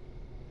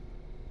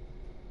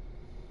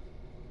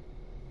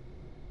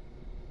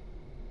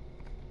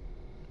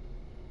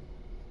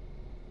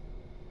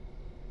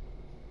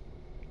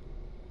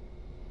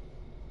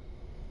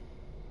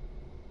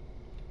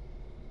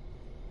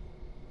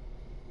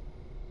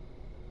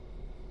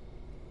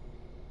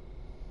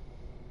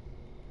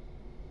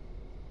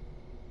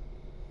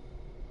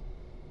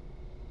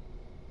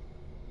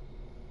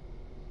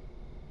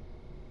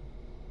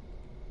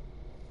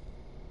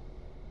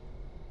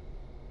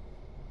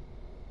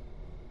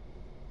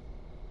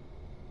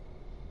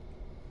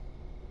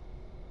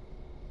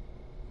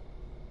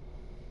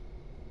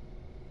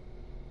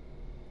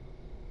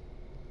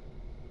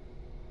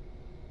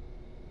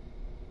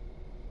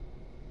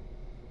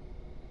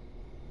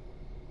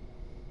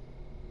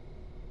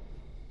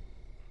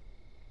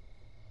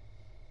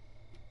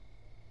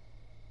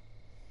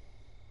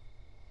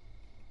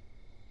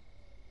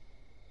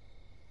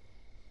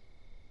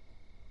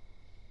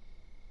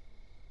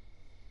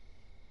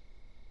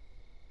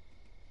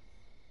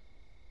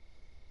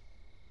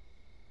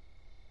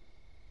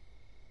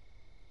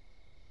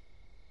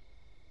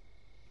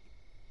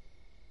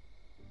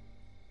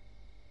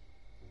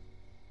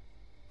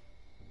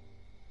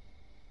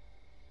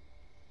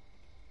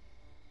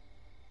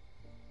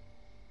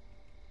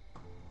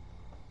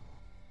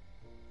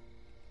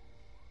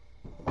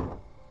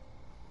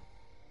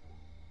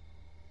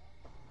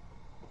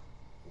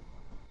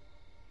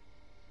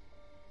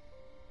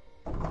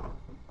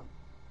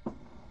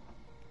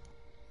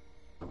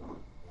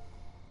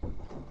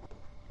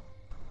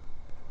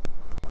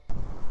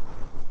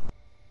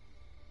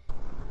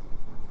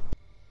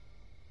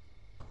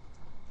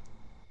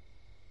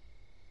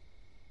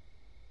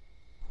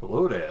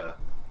 Hello there.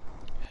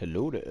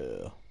 Hello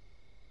there.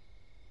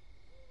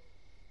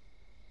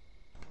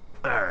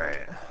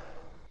 Alright.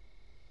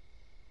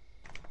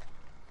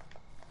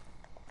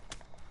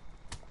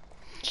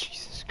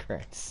 Jesus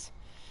Christ.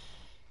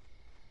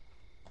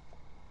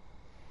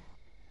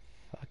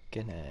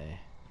 Fucking A.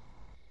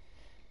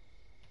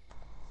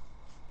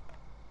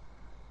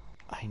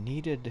 I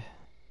needed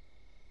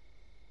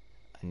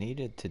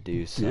to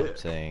do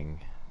something.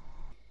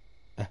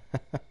 I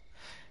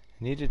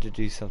needed to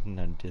do something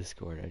on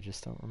Discord. I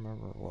just don't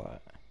remember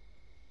what.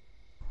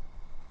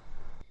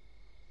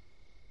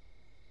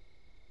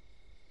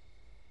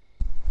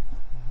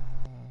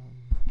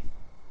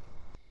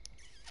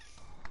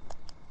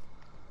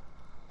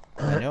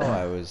 I know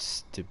I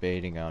was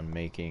debating on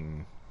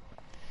making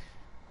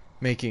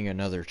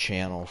another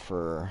channel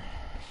for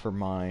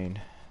mine.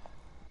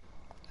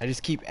 I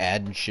just keep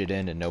adding shit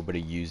in and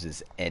nobody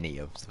uses any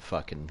of the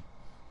fucking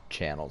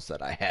channels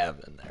that I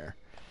have in there.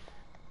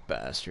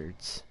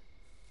 Bastards.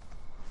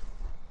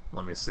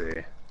 Let me see.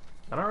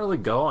 I don't really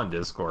go on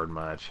Discord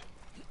much.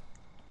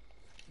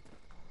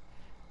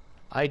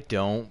 I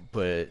don't,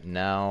 but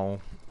now,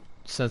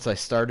 since I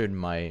started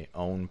my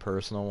own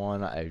personal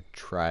one, I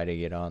try to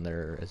get on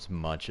there as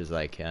much as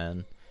I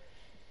can.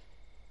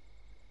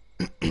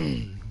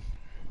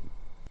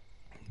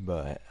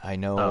 But I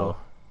know... Oh,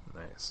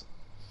 nice.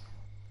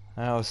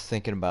 I was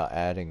thinking about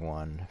adding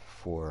one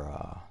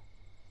for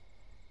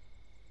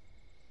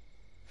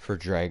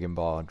Dragon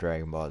Ball and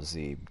Dragon Ball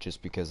Z,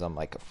 just because I'm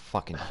like a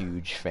fucking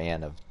huge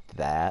fan of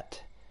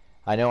that.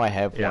 I know I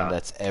have Yeah. one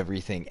that's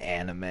everything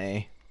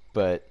anime,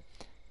 but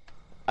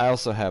I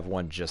also have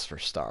one just for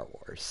Star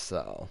Wars,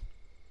 so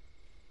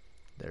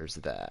there's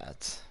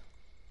that.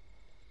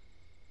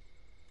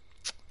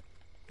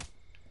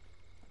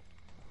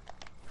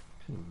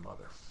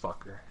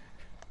 Motherfucker.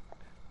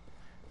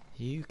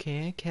 You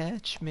can't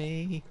catch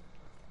me.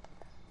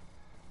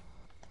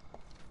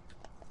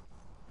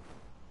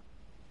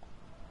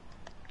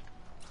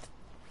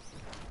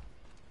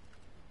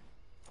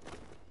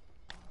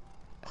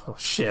 Oh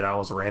shit, I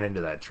almost ran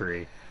into that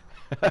tree.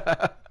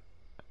 I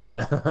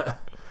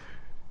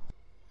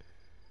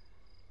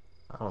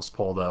almost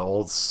pulled a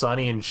old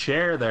Sonny and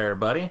Cher there,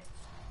 buddy.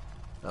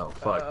 Oh,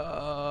 fuck.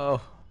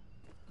 Oh.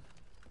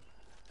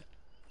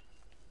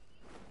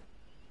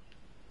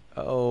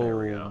 There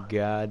we Oh, go.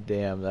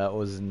 goddamn, that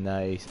was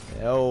nice.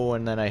 Oh,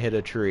 and then I hit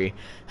a tree.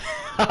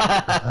 Did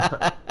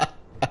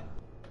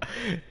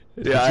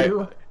Yeah,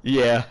 you?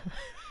 yeah.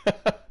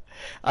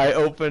 I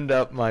opened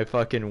up my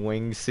fucking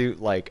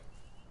wingsuit like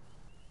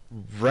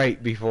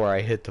right before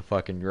I hit the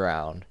fucking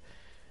ground.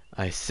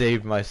 I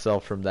saved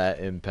myself from that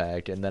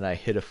impact, and then I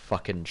hit a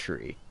fucking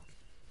tree.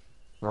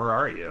 Where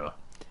are you?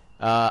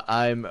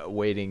 I'm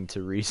waiting to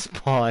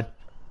respawn.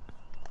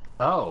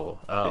 Oh,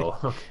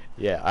 oh.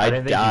 Yeah, I I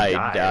didn't think you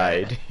died.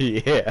 died.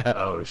 Yeah.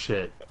 Oh,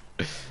 shit.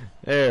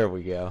 There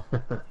we go.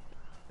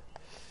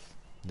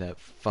 That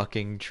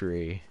fucking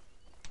tree.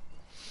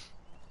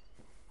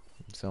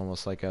 It's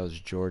almost like I was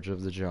George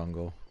of the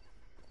Jungle.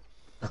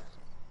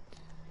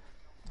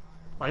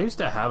 I used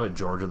to have a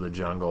George of the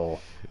Jungle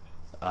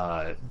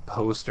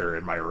poster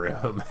in my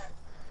room.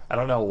 I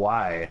don't know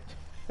why.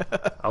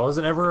 I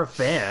wasn't ever a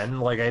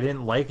fan. Like, I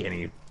didn't like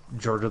any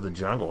George of the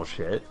Jungle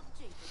shit.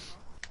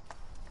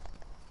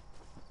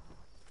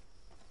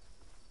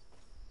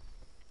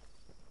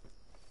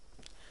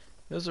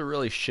 It was a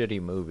really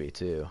shitty movie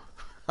too,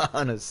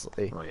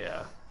 honestly. Oh,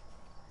 yeah.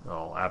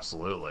 Oh,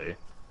 absolutely.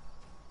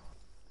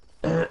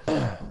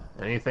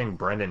 Anything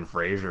Brendan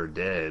Fraser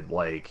did,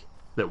 like,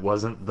 that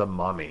wasn't The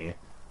Mummy,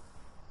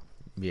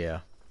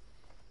 Yeah.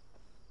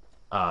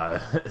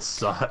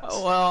 sucks.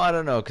 Oh, well, I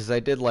don't know, because I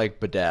did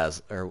like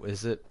Bedazzled, or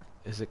is it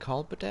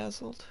called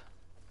Bedazzled?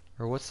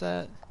 Or what's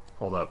that?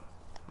 Hold up.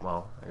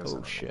 Well, I guess I Oh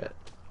don't know. shit.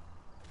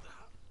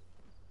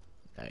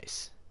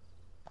 Nice.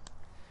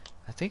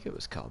 I think it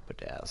was called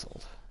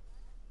Bedazzled.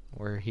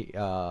 Where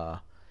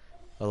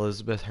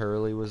Elizabeth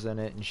Hurley was in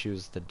it and she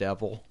was the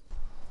devil.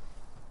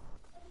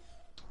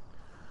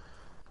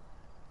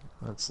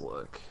 Let's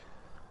look.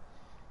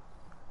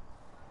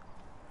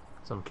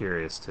 So I'm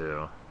curious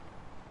too.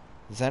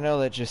 'Cause I know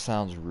that just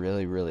sounds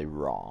really, really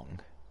wrong.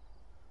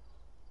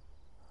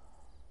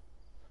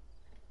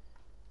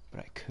 But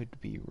I could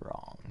be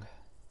wrong.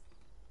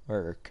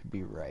 Or could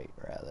be right,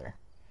 rather.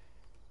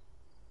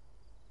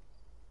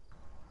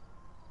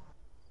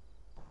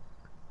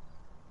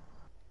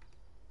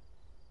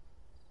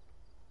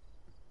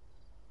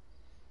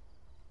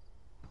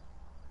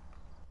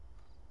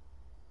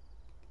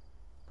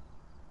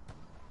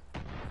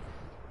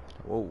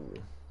 Whoa.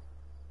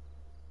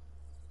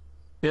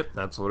 Yep,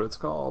 that's what it's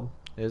called.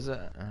 Is it?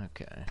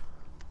 Okay.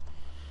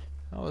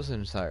 I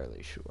wasn't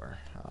entirely sure,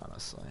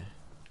 honestly.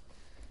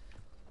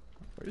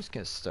 We're just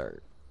gonna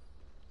start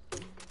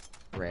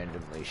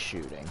randomly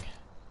shooting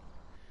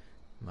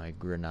my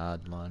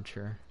grenade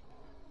launcher.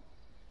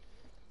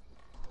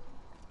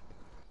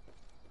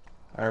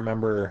 I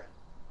remember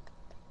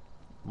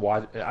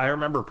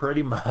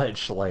pretty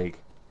much like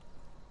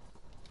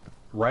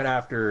right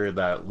after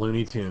that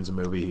Looney Tunes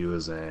movie he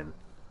was in,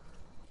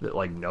 that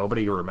like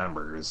nobody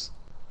remembers.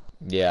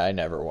 Yeah, I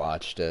never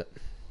watched it.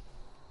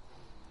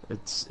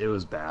 It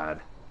was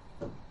bad.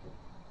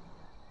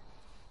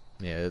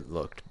 Yeah, it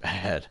looked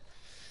bad.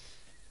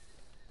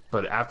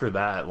 But after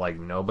that, like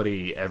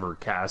nobody ever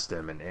cast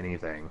him in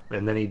anything,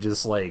 and then he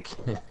just like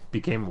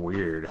became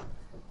weird.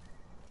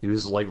 He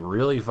was like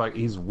really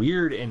he's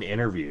weird in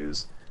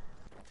interviews.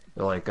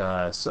 They're like,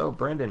 so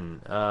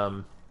Brendan,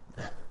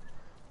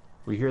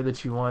 we hear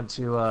that you want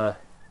to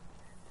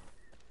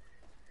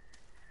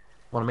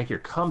make your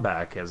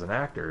comeback as an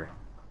actor.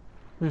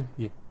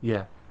 Yeah,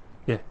 yeah,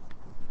 yeah,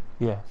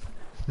 yeah.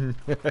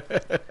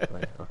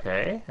 Like,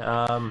 okay.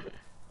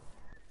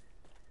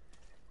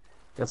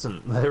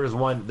 There was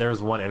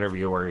one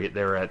interview where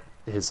they were at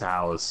his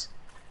house,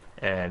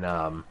 and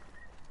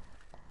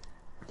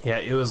yeah,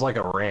 it was like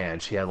a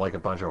ranch. He had like a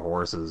bunch of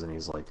horses, and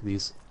he's like,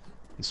 these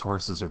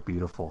horses are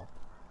beautiful.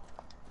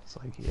 It's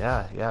like,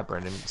 yeah,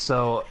 Brendan.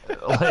 So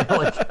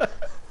like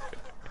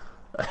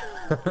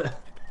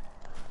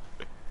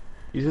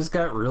he just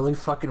got really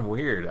fucking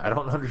weird. I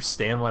don't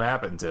understand what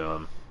happened to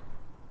him.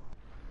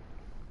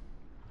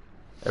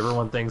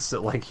 Everyone thinks that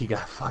like he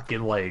got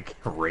fucking like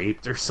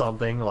raped or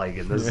something. Like,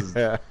 and this is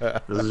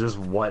just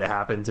what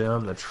happened to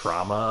him. The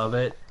trauma of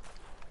it.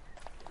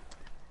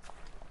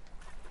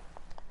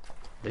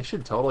 They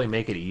should totally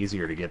make it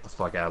easier to get the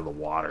fuck out of the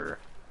water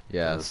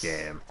in this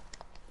Yes. game.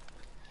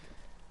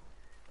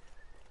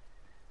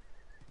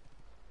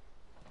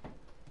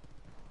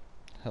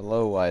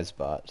 Hello,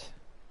 Wisebot.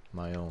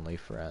 My only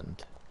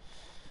friend.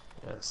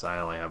 Yes, I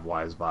only have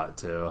Wisebot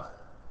too.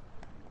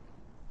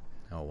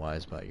 Oh,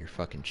 Wisebot, you're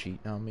fucking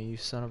cheating on me, you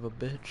son of a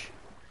bitch.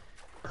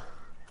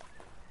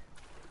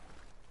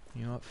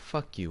 You know what?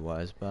 Fuck you,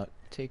 Wisebot.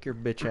 Take your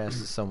bitch ass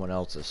to someone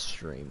else's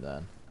stream,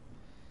 then.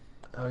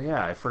 Oh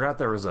yeah, I forgot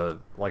there was a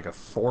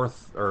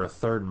fourth or a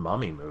third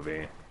Mummy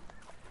movie.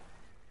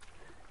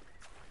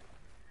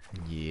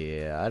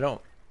 Yeah, I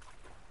don't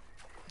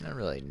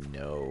really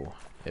know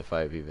if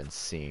I've even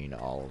seen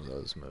all of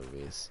those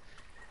movies.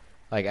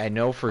 Like, I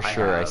know for I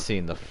sure I've have.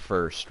 seen the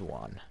first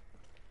one.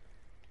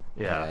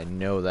 Yeah. I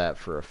know that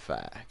for a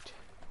fact.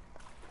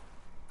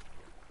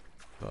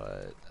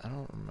 But I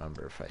don't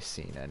remember if I've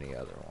seen any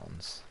other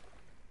ones.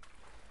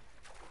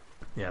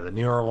 Yeah, the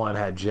newer one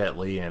had Jet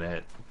Li in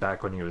it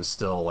back when he was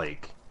still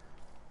like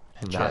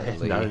Jet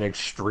Li. not an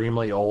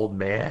extremely old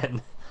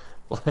man.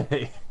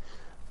 Like,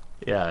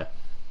 yeah,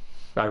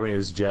 back when he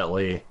was Jet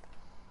Li.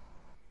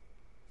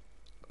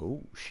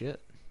 Oh,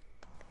 shit.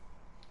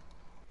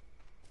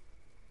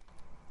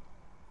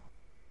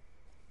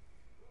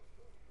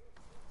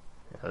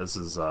 Yeah, this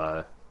is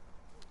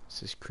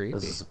creepy.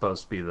 this is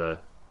supposed to be the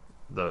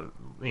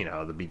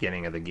the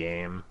beginning of the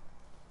game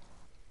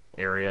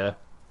area.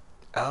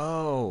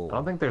 Oh. I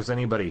don't think there's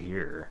anybody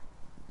here.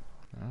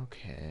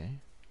 Okay.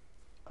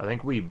 I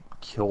think we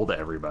killed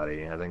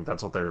everybody. I think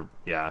that's what they're...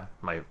 Yeah,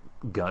 my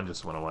gun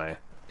just went away.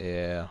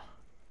 Yeah.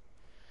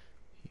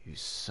 You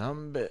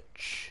some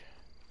bitch.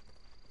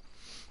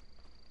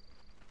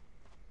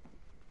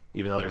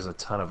 Even though there's a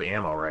ton of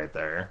ammo right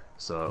there.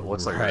 So it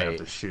looks like we're gonna have Right.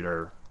 to shoot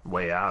our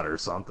way out or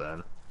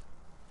something.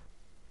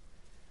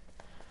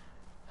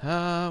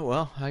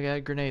 Well, I got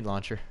a grenade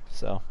launcher,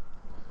 so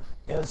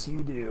Yes,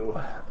 you do.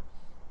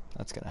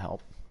 that's gonna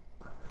help.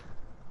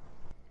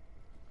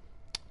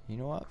 You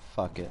know what?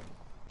 Fuck it.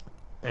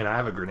 And I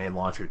have a grenade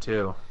launcher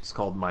too. It's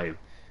called my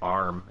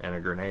arm and a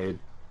grenade.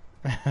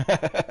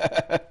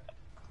 I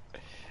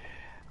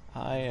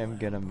am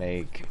gonna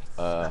make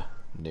a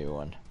new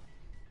one.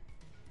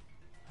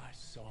 I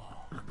saw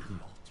on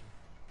the altar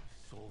the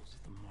souls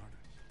of the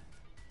martyrs.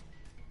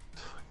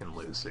 Fucking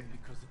Lucy. Slain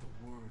because of the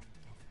word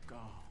of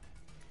God.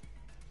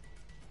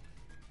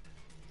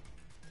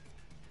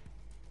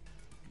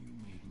 You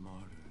made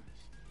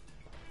martyrs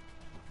of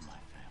my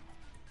family.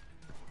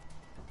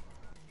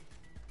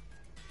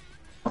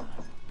 I'm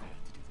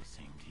prepared to do the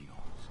same to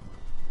yours.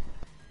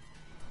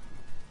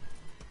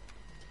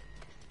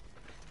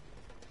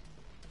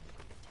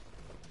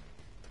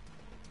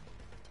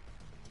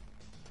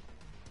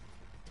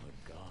 But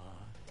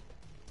God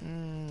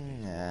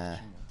Nah.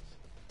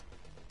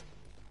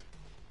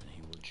 and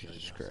he will judge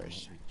Jesus us on what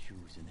Christ. we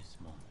choose in this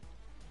moment.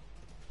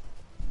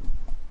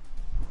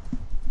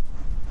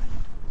 I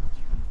told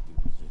you we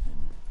were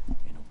living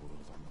in a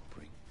world on the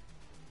brink,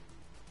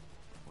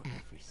 where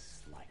every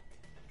slight,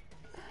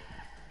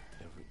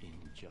 every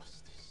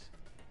injustice,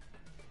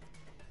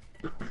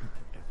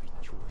 every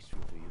choice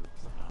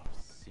reveals our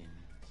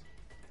sins.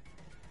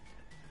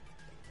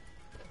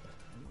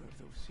 And where have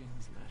those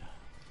sins led us?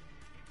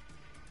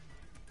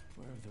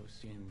 Where have those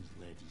sins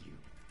led you?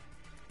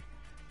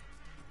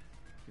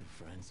 Your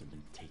friends have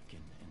been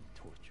taken and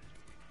tortured.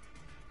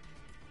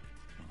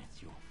 And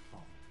it's your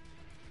fault.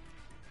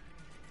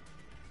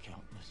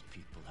 Countless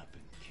people have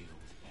been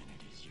killed, and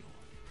it is your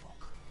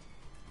fault.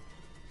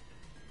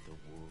 The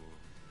world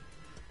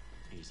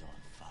is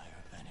on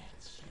fire, and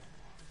it's your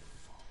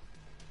fault.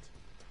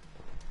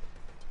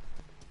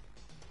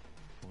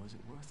 Was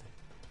it worth it?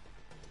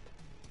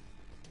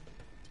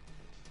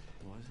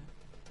 Was it?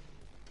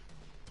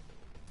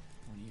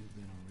 When you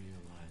then I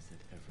realized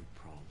that every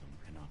problem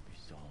cannot be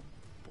solved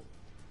with a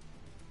bullet.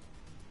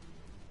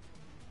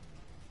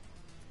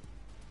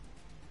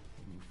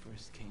 When you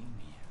first came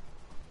here,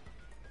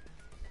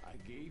 I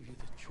gave you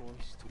the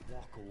choice to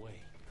walk away.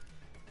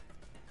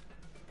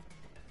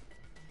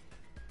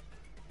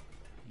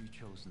 You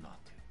chose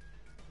not to.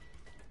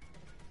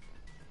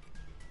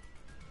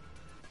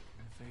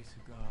 In the face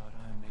of God,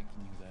 I'm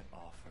making you that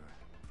offer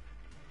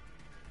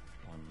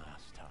one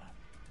last time.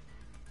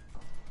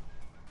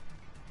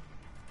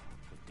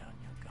 Put down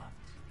your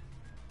guns.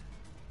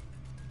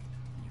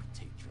 And you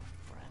take your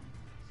friends.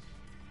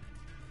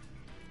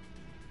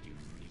 You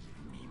leave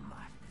me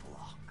my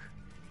flock.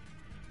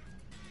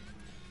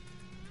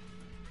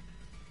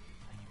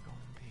 And you go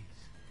in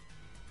peace.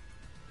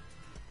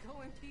 Go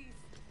in peace.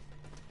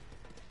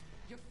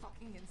 You're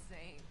fucking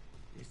insane.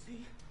 You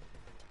see?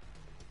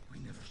 We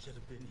never should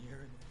have been here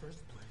in the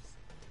first place.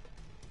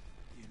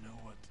 You know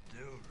what to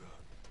do,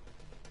 Rook.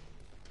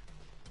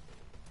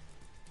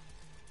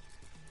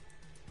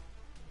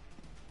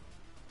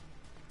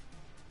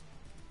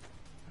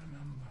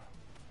 Remember.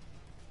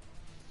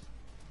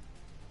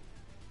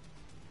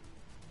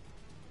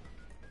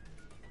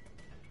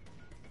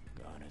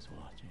 God is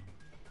watching.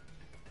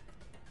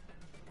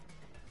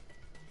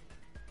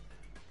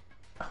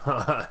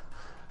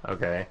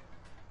 Okay.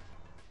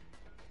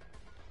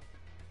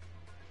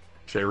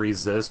 Should I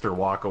resist or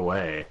walk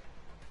away?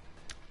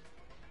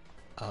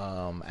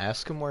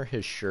 Ask him where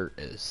his shirt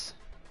is.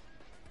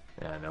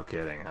 Yeah, no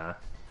kidding, huh?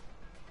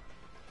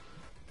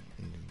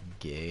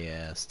 Gay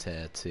ass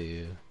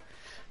tattoo.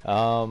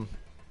 I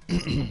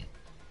don't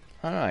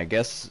know, I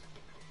guess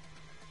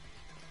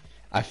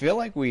I feel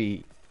like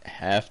we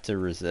have to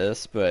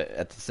resist, but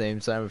at the same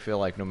time I feel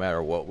like no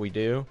matter what we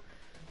do,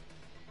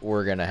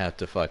 we're gonna have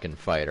to fucking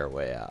fight our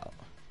way out.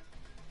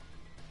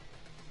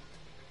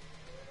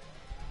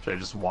 Should I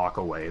just walk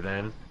away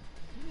then?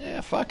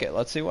 Yeah, fuck it.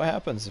 Let's see what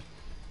happens.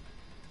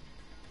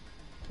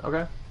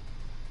 Okay.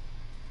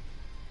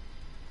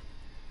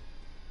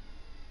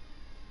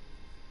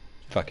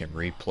 Fucking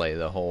replay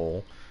the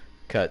whole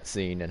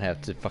cutscene and have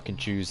to fucking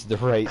choose the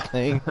right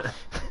thing.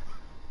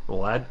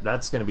 Well,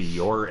 that's gonna be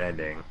your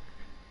ending,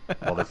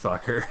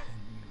 motherfucker.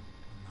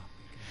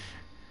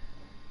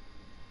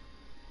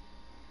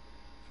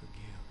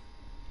 Forgive.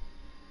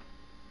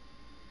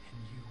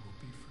 And you will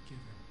be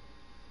forgiven.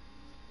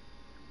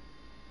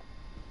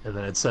 And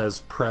then it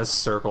says press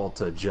circle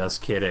to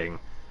just kidding.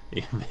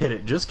 You hit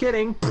it. Just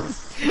kidding. Take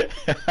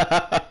your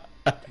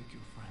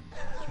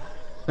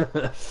friend.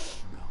 No.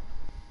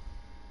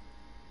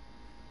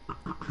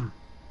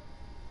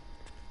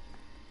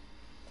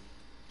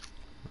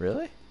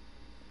 Really?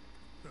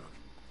 Look.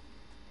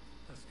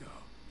 Let's go.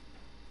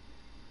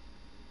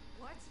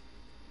 What?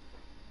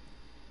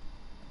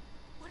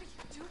 What are you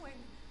doing?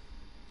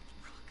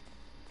 Rook.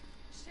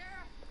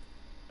 Sheriff,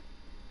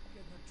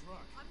 Get in the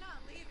truck. I'm not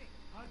leaving.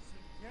 Hudson,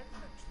 get in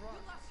the truck.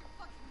 You lost your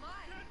fucking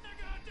mind. Get in the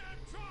goddamn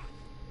truck!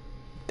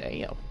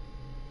 Damn.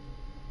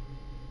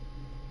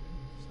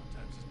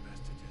 Sometimes it's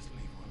best to just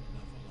leave well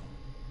enough alone.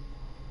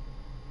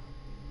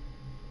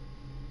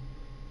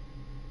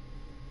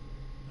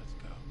 Let's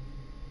go.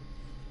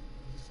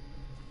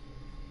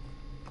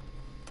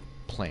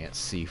 Plant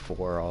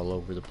C4 all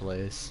over the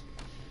place.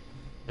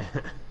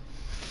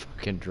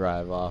 Fucking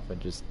drive off and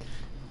just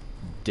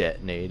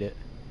detonate it.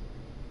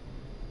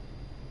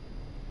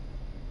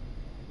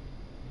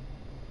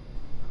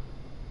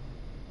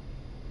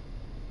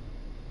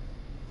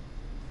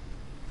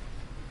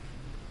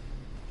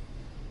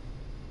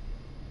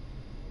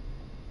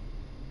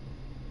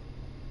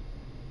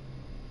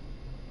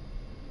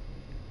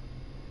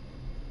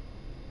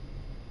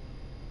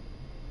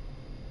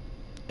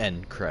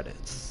 End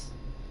credits.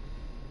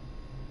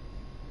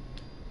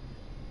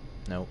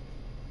 Nope.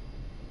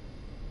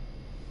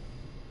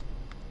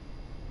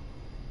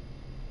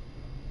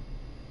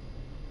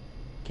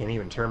 Can't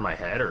even turn my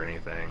head or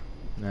anything.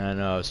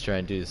 No, I was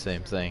trying to do the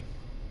same thing.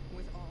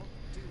 With all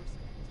due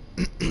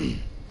respect.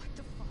 What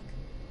the fuck?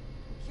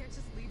 We can't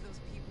just leave those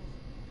people.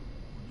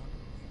 We're not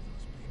gonna leave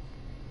those people.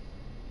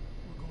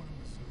 We're going to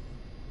Missoula.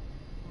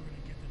 We're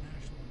gonna get the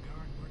National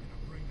Guard and we're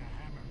gonna bring the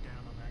hammer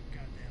down on that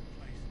goddamn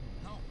place.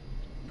 No,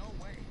 no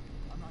way.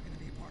 I'm not gonna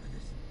be a part of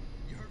this.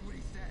 You heard what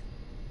he said.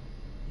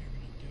 You're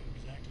gonna do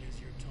exactly as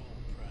you're told,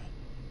 Pratt.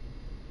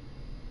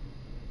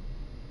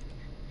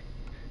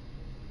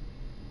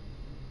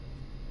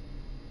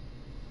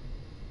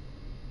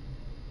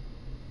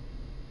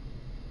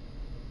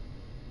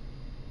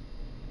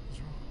 What's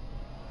wrong?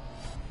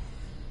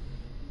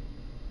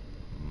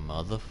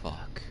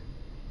 Motherfuck.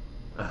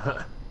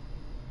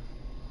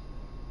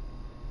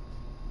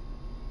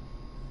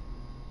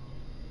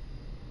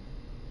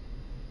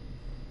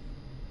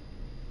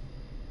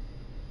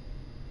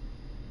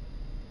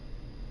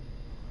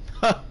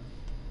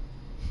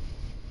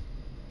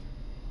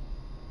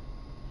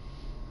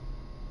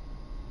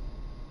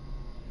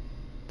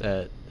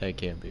 That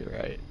can't be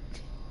right.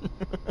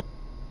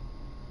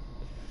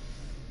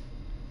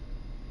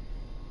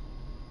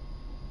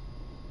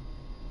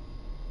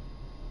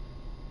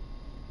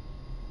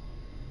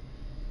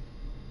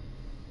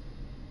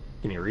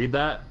 Can you read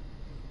that?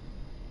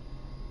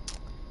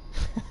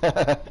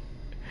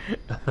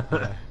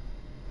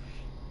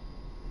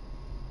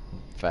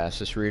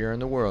 Fastest reader in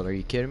the world. Are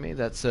you kidding me?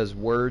 That says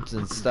words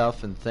and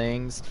stuff and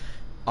things.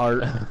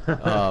 Art,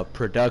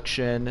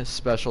 production,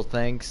 special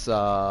thanks.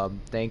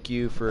 Thank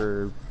you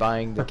for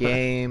buying the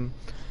game.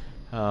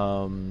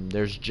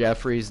 There's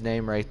Jeffrey's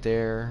name right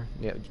there.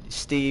 Yeah,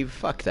 Steve,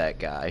 fuck that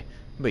guy.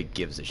 Nobody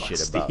gives a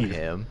shit about Steve.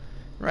 him.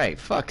 Right,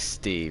 fuck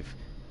Steve.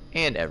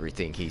 And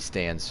everything he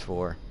stands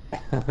for.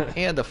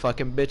 And the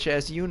fucking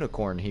bitch-ass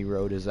unicorn he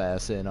rode his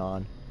ass in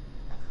on.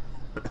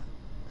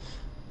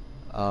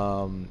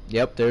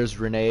 Yep, there's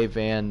Renee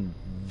Van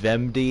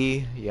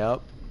Vemdy.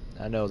 Yep,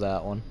 I know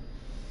that one.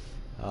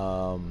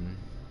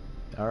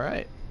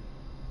 Alright.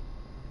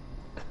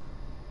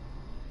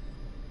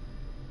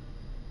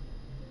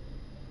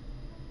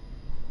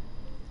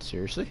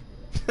 Seriously?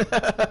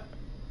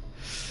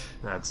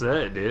 That's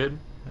it, dude.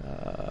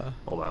 uh,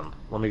 Hold on.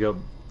 Let me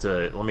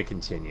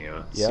continue.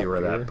 Yep, See where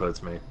you're- that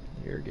puts me.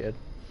 You're good.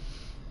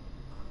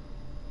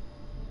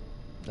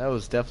 That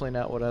was definitely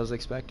not what I was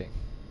expecting.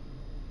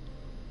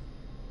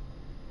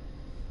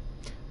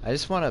 I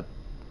just want to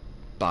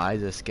buy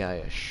this guy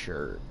a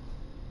shirt.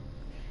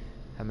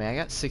 I mean, I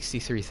got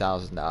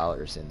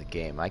 $63,000 in the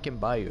game. I can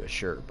buy you a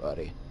shirt,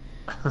 buddy.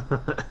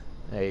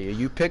 Hey,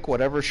 you pick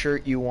whatever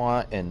shirt you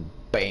want, and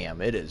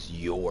bam, it is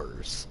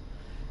yours.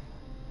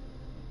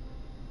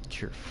 It's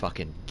your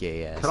fucking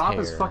gay ass Cut off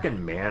hair. his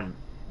fucking man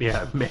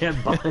bun.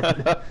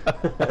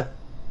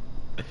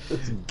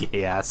 His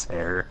gay ass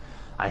hair.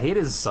 I hate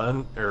his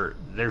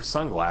their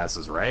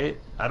sunglasses, right?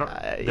 I don't.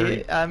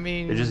 I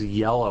mean, They just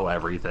yellow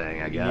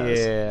everything, I guess.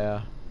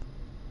 yeah.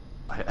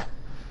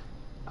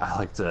 I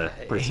like to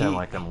pretend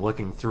like I'm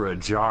looking through a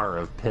jar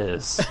of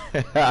piss.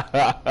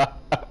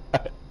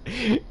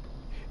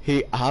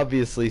 He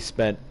obviously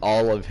spent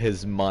all of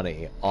his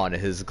money on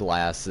his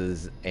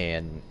glasses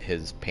and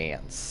his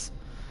pants,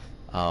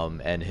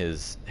 and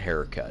his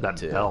haircut That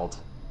too. belt.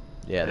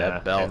 Yeah, Yeah,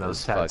 that belt and those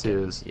was fucking,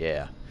 tattoos.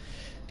 yeah.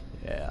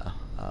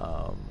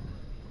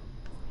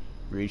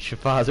 Reach your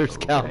father's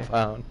Okay.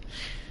 compound.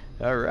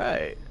 All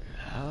right.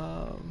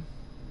 I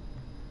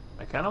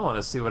kind of want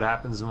to see what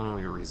happens when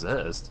we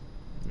resist.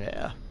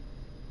 Yeah.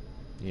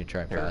 You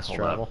try Here, fast hold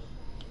travel. up.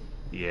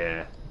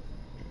 Yeah.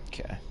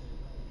 Okay.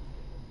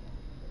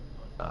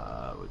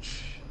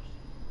 Which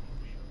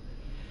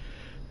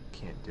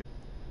can't do.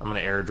 I'm gonna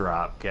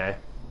airdrop. Okay.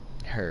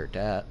 Heard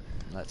that.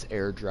 Let's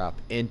airdrop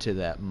into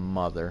that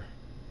mother.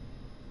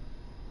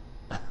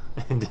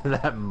 Into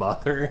that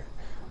mother.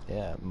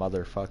 Yeah,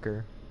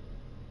 motherfucker.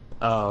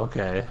 Oh,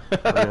 okay.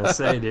 I'm gonna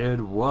say,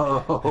 dude.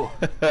 Whoa.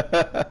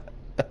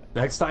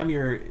 Next time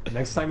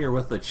you're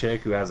with the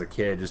chick who has a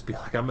kid, just be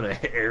like, I'm gonna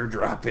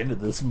airdrop into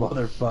this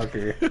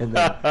motherfucker, and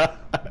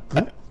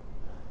then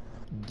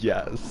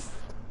Yes.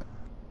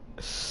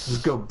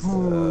 just go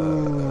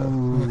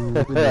boom.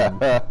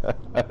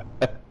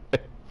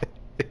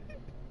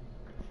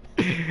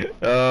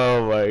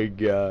 Oh my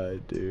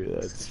god, dude,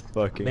 that's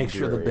fucking Make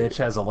sure the great. bitch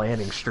has a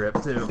landing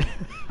strip too.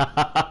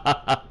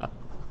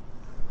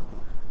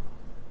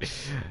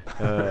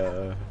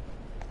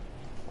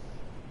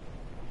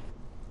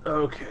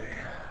 Okay.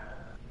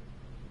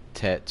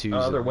 Tattoos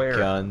they're of where?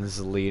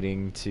 guns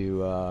leading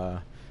to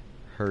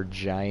her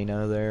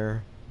gina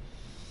there.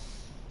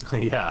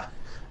 Yeah.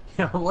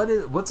 Yeah.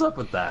 What's up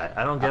with that?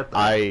 I don't get that.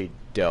 I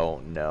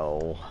don't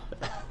know.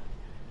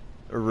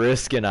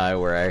 Risk and I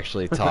were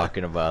actually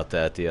talking about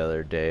that the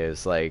other day.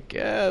 It's like,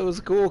 yeah, it was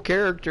a cool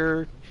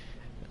character,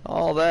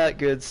 all that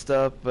good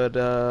stuff, but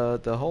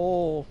the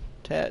whole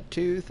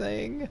tattoo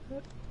thing,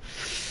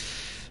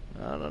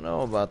 I don't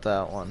know about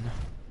that one.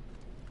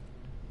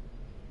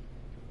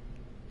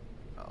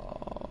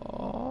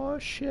 Oh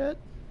shit!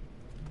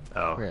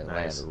 Oh, We're gonna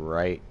nice. land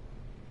right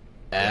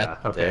at Yeah,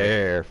 okay.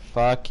 there.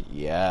 Fuck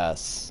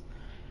yes.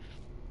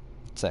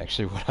 It's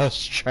actually what I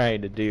was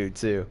trying to do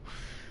too.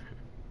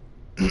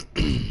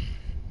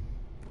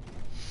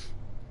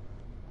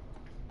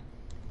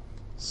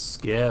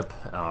 Skip.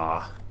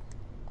 Ah,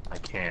 I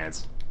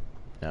can't.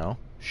 No?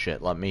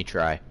 Shit, let me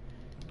try.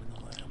 When the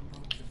lamb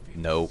broke the fierce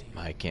Nope, seal,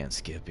 I can't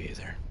skip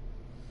either.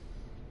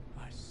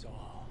 I saw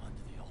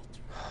under the altar the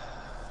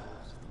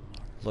souls of the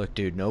martyrs. Look,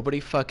 dude, nobody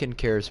fucking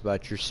cares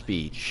about your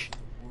speech.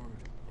 Word of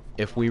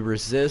If we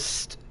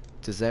resist,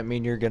 does that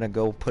mean you're gonna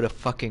go put a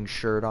fucking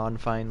shirt on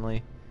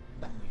finally?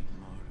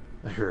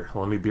 martyr. Here,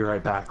 let me be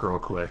right back real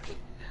quick.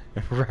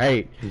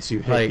 Right. Since you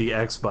hit Like- the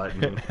X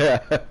button.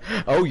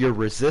 Oh, you're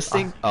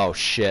resisting? Oh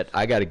shit,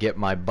 I gotta get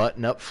my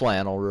button up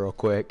flannel real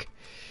quick.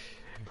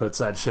 Puts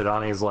that shit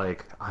on, he's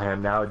like, I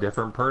am now a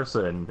different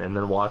person, and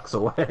then walks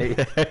away.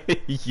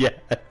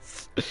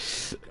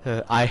 Yes.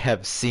 I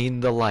have seen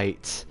the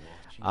light.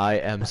 I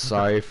am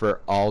sorry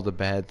for all the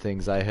bad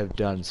things I have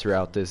done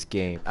throughout this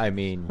game. I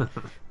mean,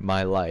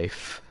 my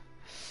life.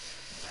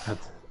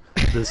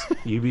 This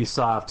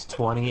Ubisoft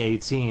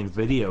 2018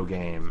 video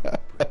game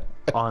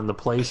on the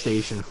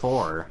PlayStation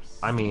 4.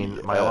 I mean,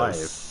 my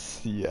life.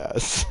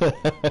 Yes. Every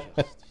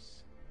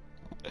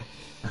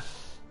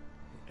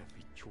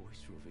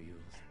choice reveals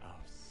our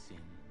sin.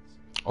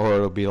 Or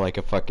it'll be like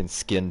a fucking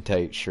skin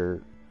tight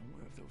shirt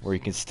where you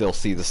can still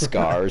see the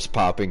scars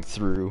popping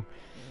through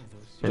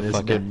And the his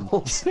fucking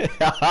nipples.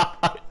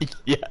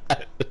 yes.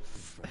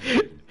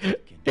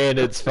 And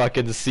it's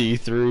fucking see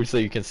through, so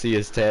you can see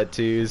his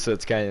tattoos. So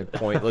it's kind of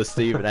pointless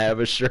to even have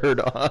a shirt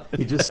on.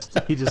 He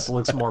just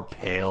looks more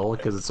pale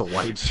because it's a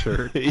white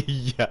shirt.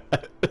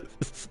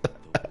 Yes.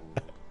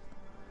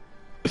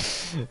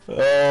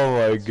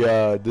 Oh my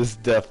god, this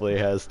definitely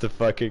has to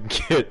fucking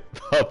get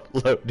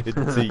uploaded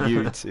to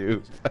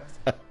YouTube.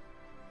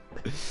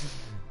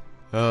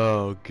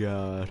 Oh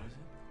god.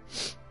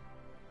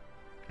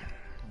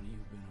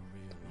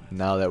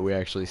 Now that we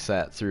actually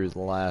sat through the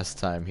last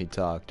time he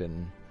talked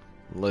and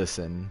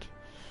listened.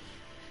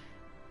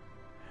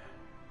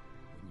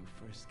 When you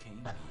first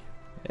came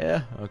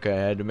Yeah, okay,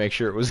 I had to make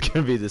sure it was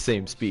gonna be the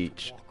same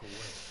speech.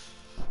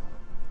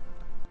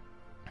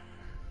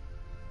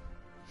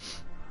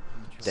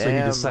 So you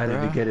Damn, decided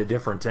bruh. to get a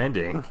different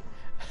ending.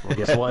 Well,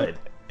 guess what?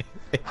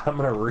 I'm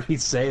gonna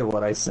re-say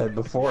what I said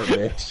before,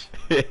 bitch.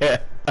 Yeah.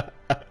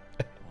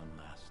 one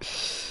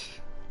last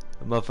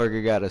The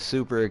motherfucker got a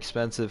super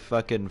expensive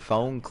fucking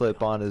phone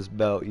clip on his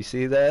belt. You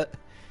see that?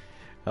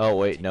 Oh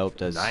wait, nope,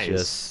 that's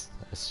Nice.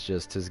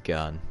 just his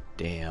gun.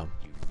 Damn.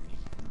 you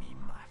need me,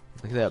 my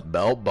Look at that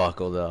belt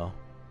buckle though.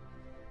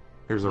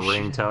 Here's a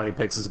ringtone. He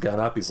picks his gun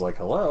up. He's like,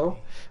 "Hello."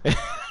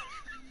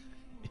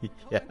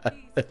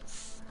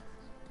 Yes.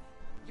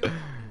 You're fucking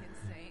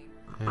insane.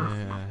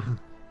 Yeah.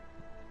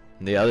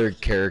 The other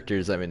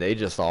characters, I mean, they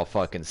just all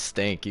fucking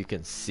stink. You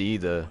can see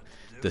the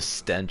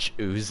stench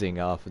oozing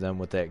off of them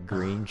with that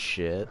green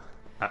shit.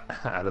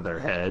 Out of their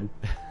head.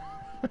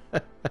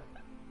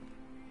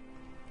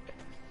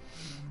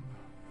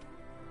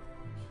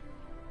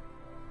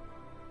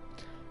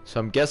 So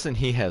I'm guessing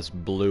he has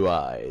blue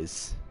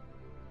eyes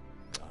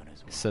God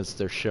as well. since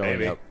they're showing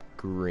Maybe. up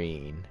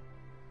green.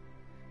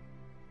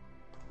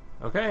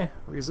 Okay,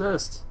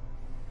 resist.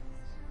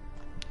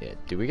 Yeah,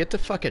 do we get to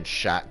fucking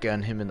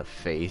shotgun him in the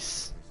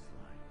face?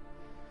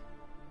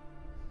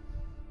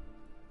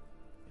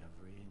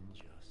 Every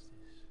injustice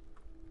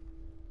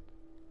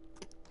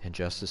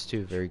Injustice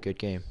 2, very good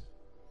game.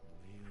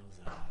 reveals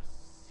our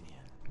sin.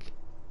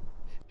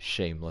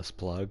 Shameless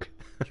plug.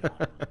 John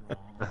was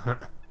wrong.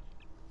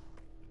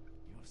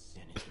 Your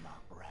sin is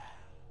not wrath.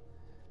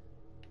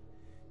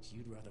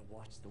 You'd rather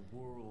watch the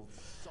world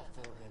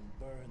suffer and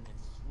burn than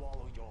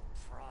swallow your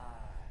pride.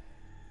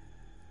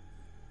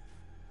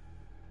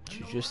 Did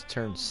you just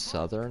turn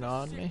southern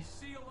on me?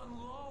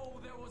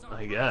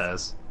 I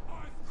guess.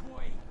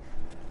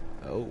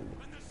 Oh,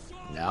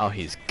 now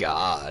he's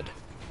God.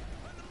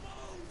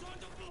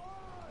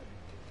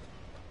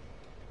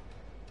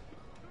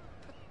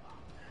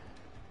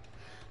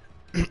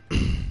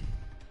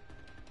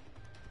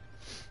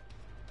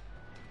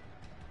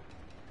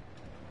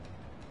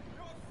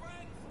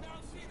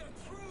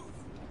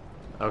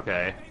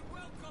 Okay.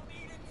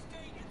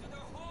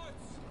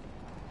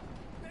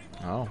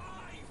 Oh,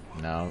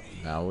 now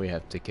we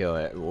have to kill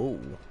it. Whoa,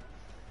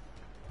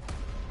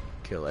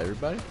 kill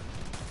everybody.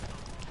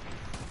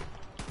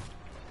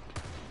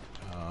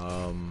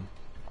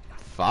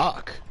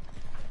 Fuck.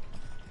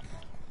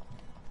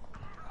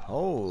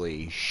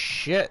 Holy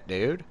shit,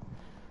 dude.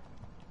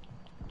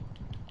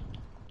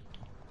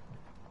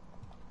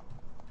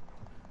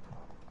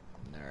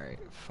 Alright,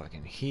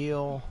 fucking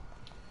heal.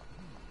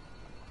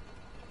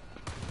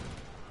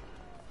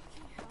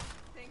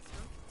 Thanks,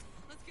 Rook.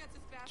 Let's get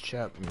this bastard.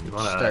 Chop and You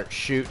wanna- start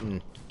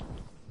shooting.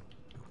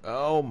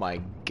 Oh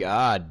my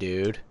god,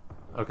 dude.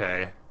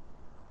 Okay.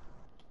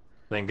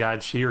 Thank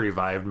God she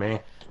revived me.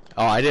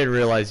 Oh, I didn't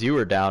realize you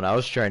were down. I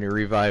was trying to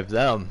revive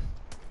them.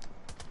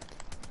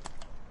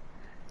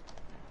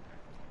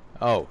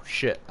 Oh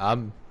shit,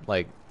 I'm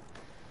like...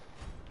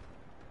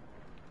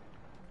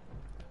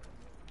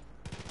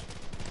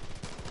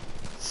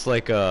 It's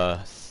like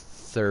a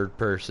third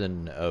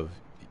person of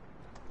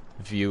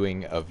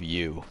viewing of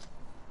you.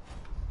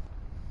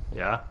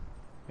 Yeah?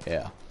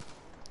 Yeah.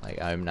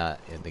 Like I'm not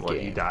in the What,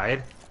 game. you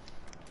died?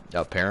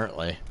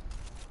 Apparently.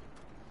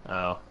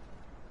 Oh.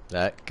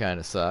 That kind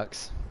of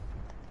sucks.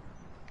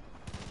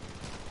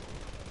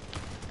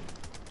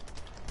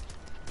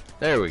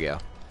 There we go.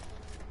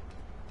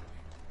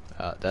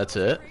 That's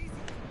it?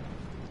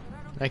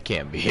 That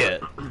can't be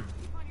it. Keep on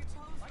your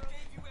toes, I Rook.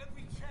 gave you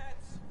every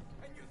chance,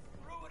 and you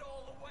threw it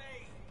all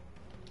away.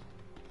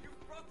 You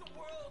brought the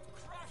world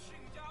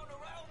crashing down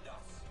around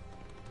us.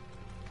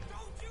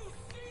 Don't you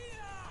see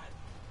that?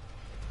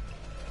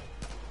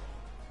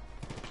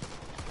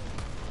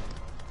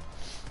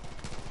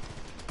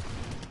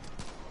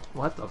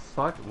 What the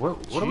fuck? What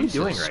are we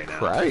doing Jesus right now?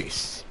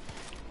 Christ.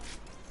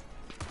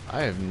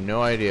 I have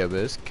no idea, but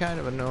it's kind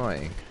of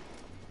annoying.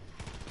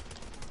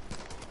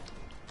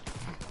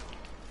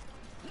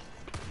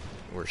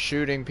 We're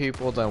shooting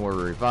people, then we're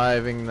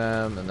reviving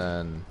them, and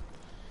then...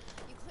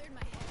 You cleared my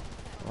head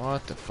with that.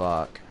 What the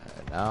fuck?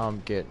 And now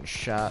I'm getting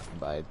shot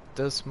by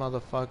this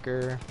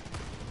motherfucker.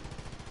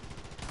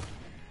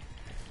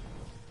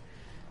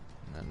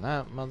 And then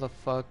that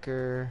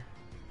motherfucker.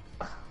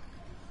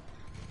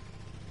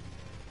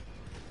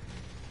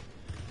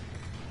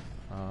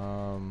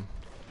 Um.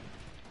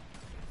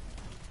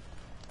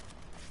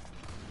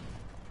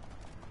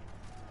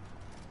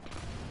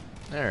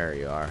 There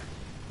you are.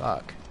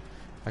 Fuck.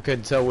 I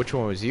couldn't tell which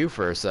one was you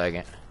for a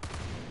second.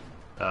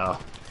 Oh.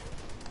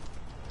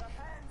 The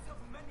hands of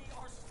many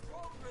are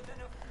stronger than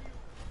a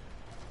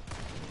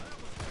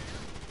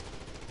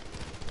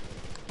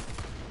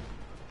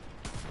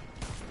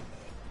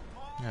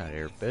few. Out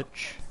here,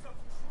 bitch.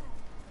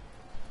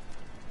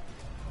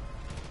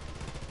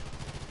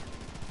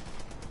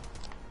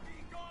 Be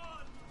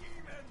gone,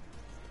 demon!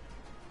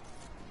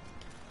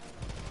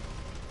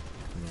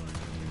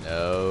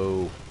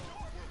 No.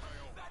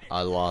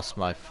 I lost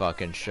my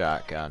fucking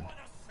shotgun.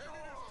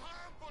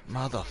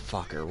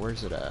 Motherfucker,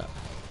 where's it at?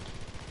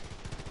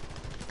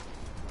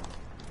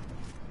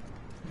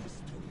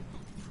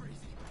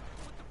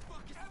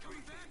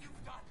 Everything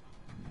you've done,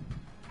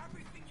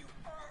 everything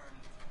you've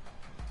earned,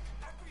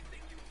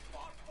 everything you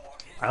fought for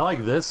is I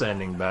like this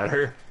ending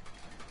better.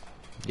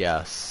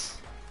 Yes.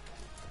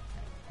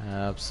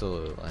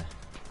 Absolutely.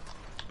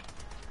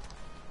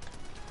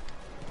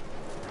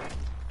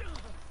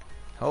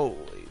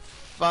 Holy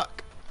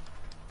fuck.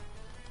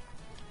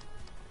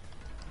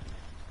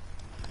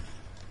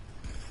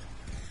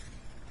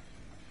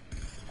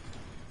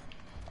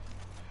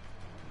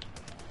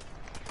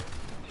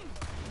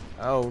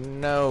 Oh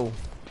no.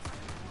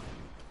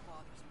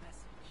 Father's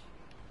message.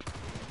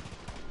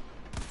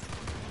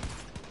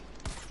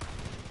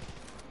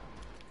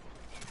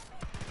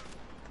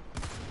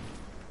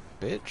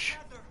 Bitch.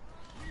 together.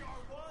 We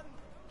are one.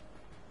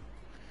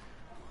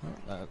 Well,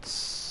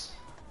 that's...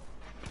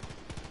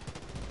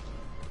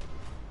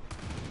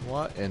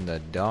 What in the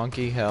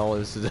donkey hell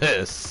is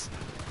this?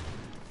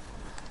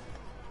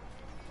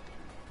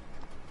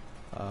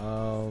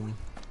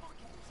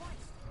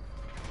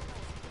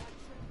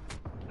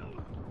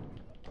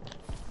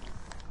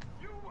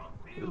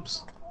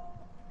 Oops.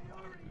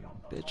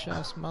 Bitch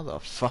ass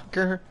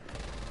motherfucker.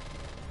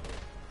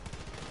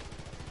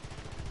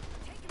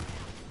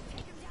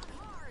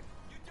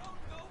 You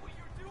don't know what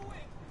you're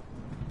doing.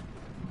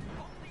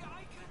 Only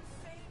I can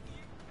save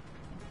you.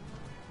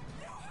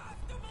 You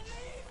have to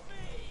believe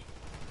me.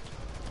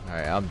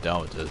 Alright, I'm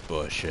done with this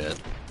bullshit.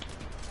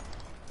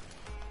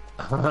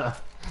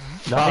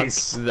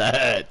 Nice. Fuck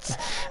that.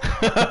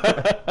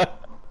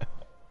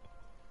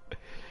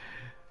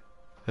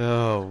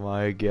 Oh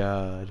my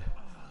god.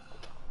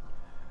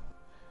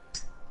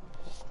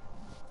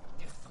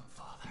 Give them,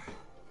 Father.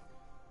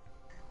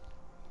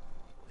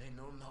 They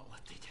know not what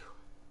they do.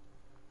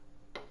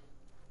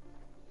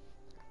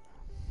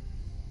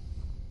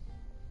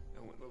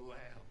 And when the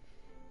Lamb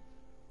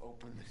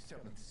opened the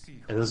seventh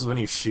seal, And this is when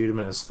you shoot him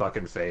in his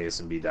fucking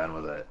face and be done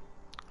with it.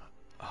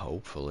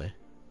 Hopefully.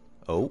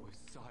 Oh. was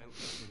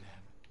silence in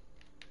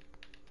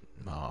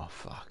heaven. Oh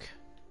fuck.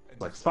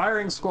 Like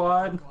firing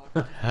squad.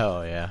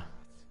 Hell yeah.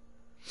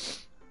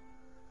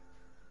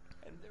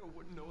 And there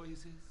were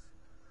noises,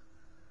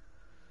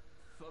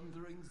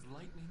 thunderings,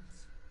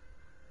 lightnings,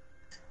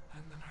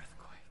 and an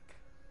earthquake.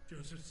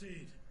 Joseph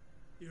Seed,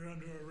 you're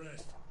under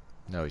arrest.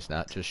 No, he's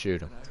not. Just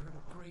shoot him. And I heard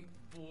a great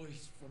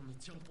voice from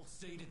the temple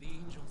say to the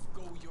angels,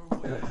 "Go your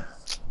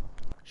ways,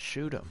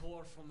 Shoot him.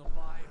 pour from the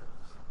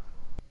vials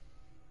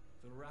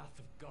the wrath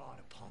of God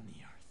upon the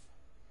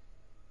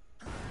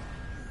earth."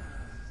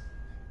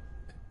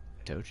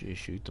 Told you to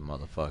shoot the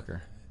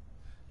motherfucker.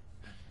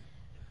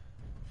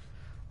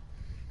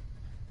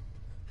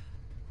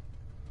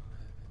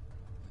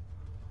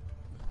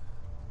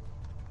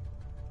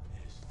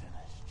 It is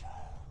finished,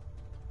 child.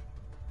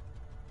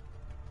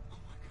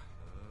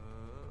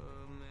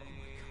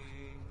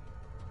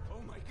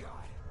 Oh my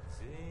God!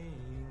 Sing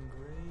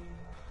great.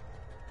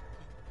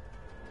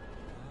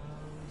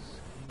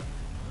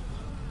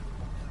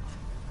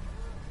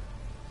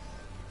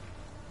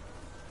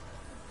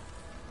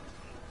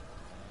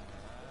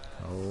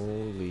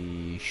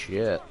 Holy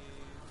shit.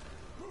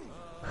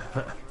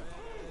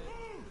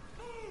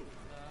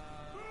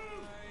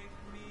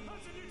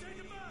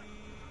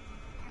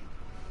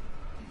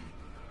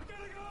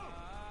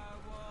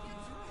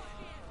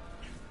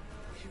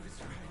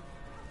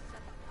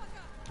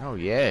 Oh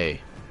yay.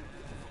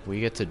 We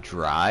get to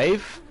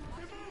drive?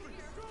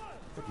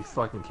 Are you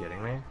fucking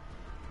kidding me?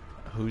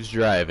 Who's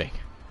driving?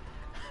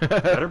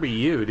 Better be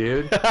you,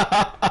 dude.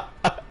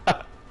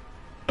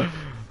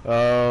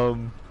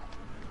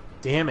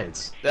 Damn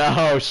it.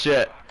 Oh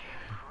shit.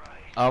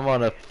 I'm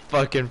on a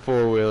fucking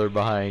four-wheeler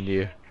behind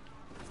you.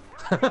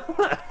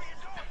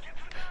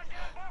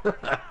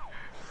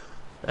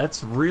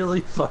 That's really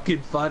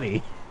fucking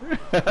funny.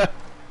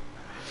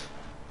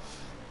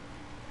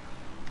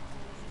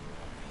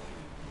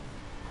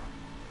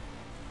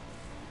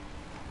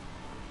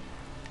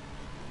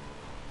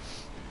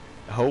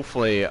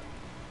 Hopefully,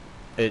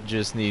 it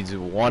just needs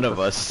one of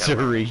us to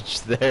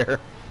reach there.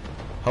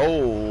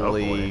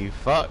 Holy Hopefully.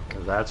 fuck.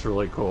 That's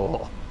really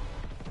cool.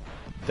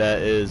 That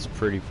is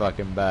pretty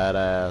fucking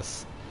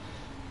badass.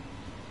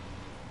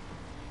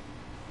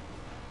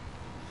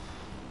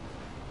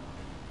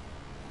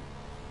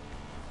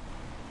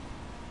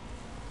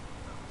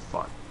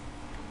 Fuck.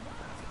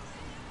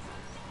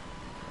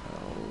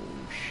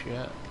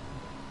 shit.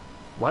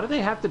 Why do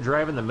they have to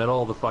drive in the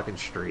middle of the fucking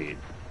street?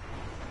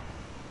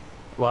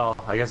 Well,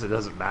 I guess it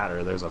doesn't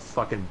matter. There's a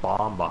fucking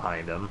bomb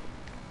behind him.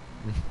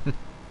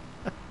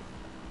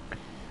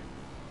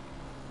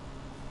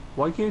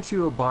 Why can't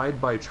you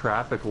abide by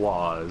traffic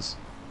laws?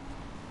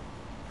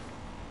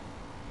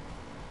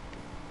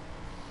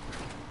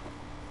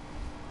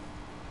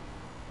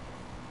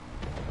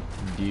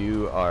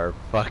 You are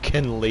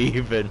fucking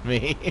leaving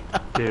me.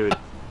 Dude,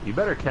 you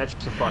better catch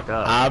the fuck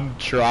up. I'm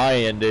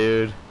trying,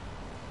 dude.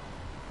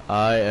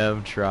 I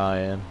am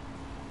trying.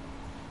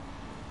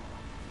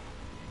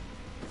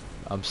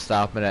 I'm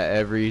stopping at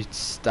every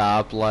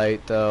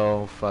stoplight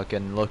though,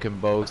 fucking looking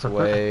both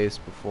ways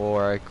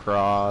before I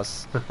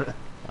cross.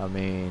 I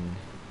mean,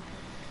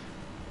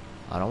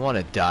 I don't want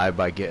to die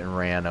by getting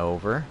ran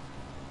over.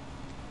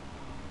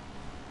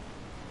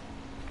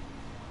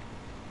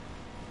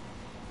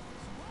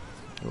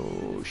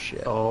 Oh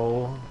shit.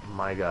 Oh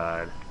my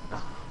god.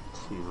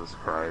 Jesus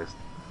Christ.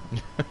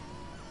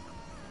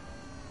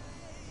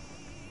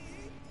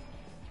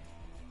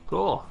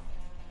 Cool.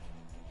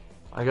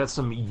 I got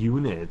some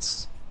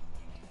units.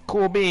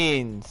 Cool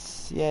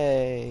beans.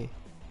 Yay.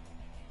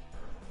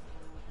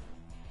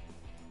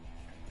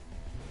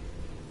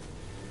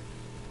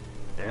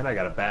 And I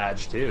got a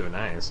badge too.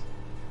 Nice.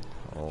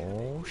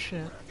 Oh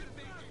shit.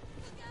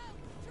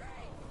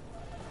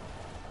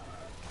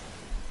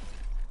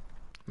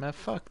 Man,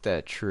 fuck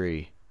that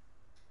tree.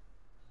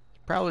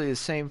 It's probably the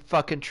same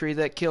fucking tree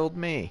that killed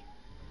me.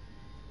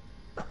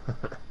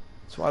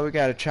 That's why we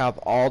gotta chop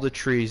all the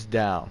trees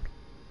down.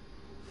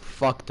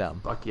 Fuck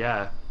them. Fuck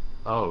yeah.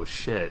 Oh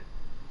shit.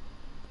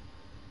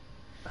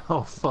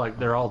 Oh fuck,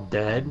 they're all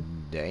dead?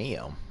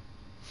 Damn.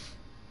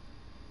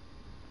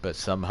 But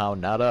somehow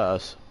not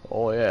us.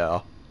 Oh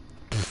yeah.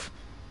 Pfft.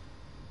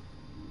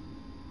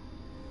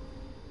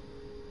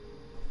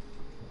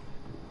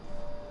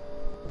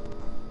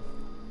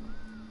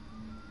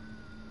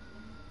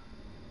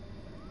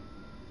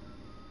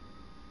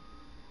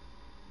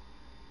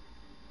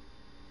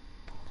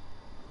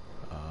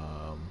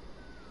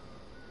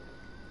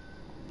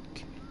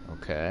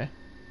 Okay.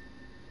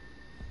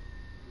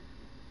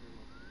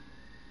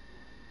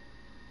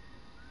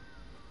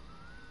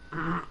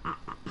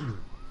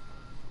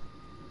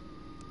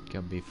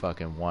 Gonna be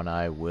fucking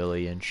One-Eye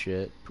Willie and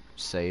shit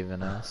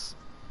saving us.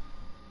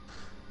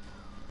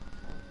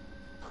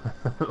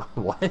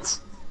 What?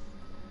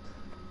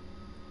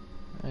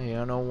 Hey, you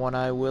don't know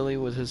One-Eye Willie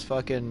with his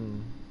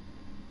fucking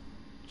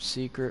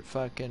secret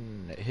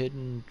fucking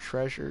hidden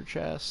treasure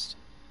chest?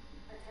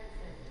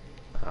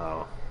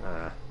 Oh,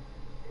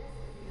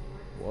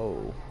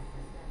 Whoa.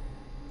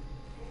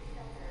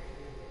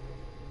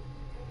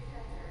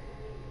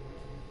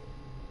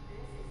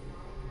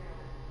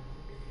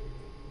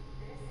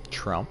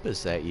 Trump,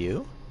 is that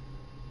you?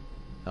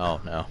 Oh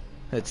no,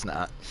 it's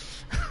not.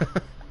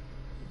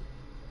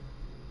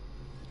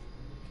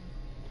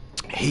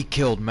 He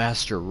killed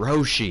Master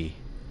Roshi.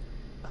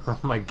 oh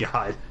my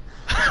god.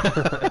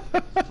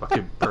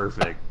 Fucking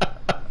perfect.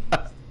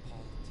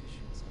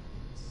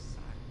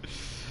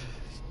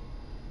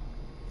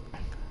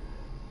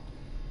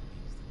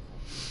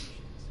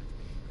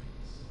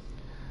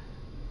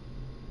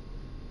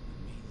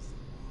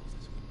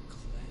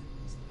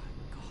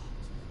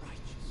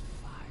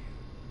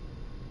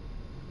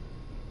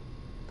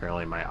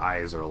 Apparently my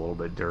eyes are a little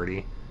bit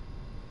dirty.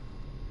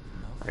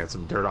 I got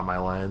some dirt on my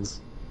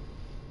lens.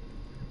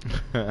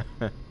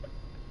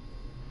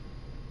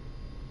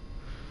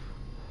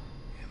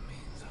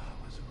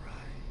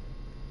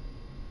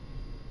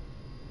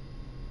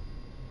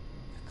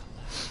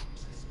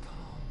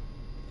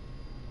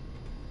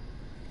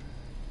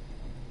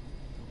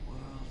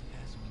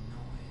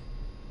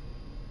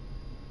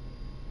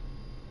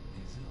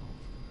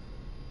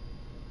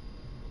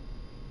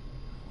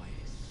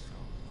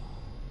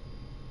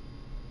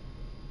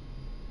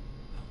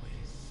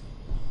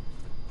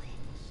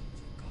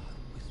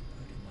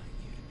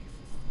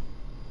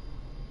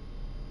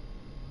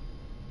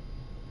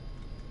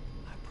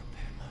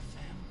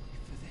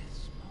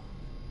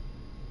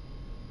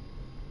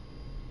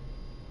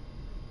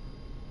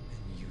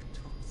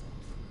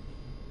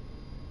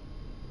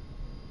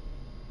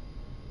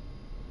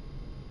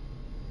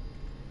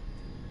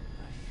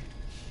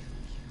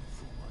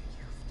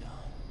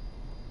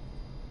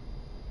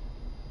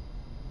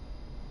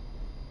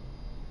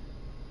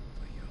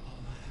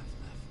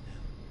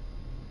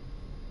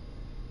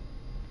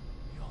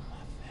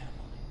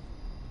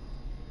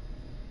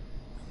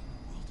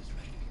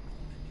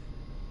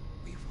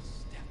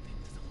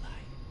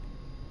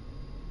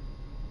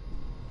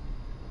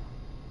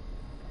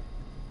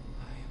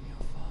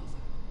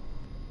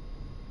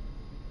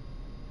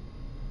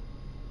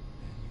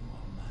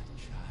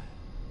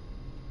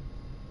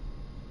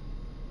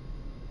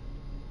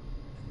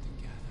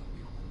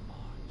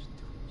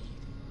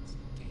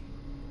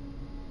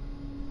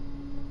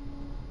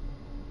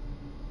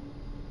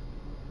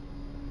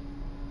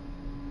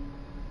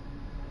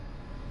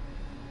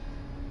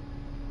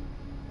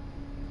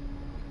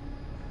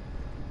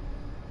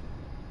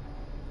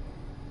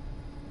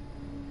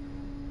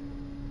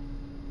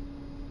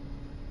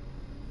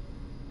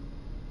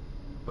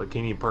 But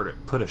can you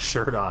put a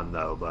shirt on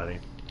though, buddy?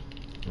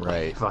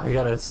 Right.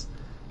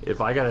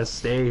 If I gotta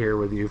stay here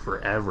with you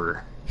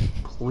forever,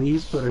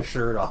 please put a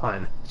shirt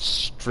on.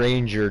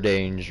 Stranger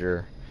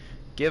danger.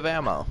 Give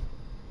ammo.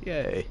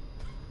 Yay.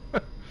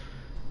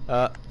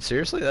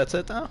 Seriously, that's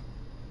it now?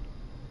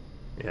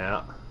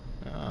 Yeah.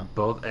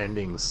 Both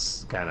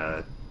endings kind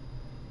of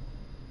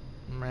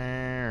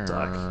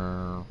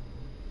suck.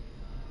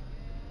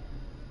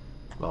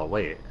 Well,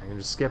 wait. I can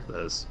just skip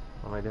this.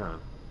 What am I doing?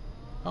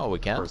 Oh, we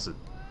Of can? course it...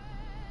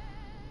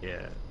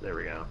 Yeah, there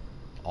we go.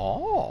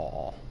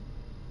 Oh.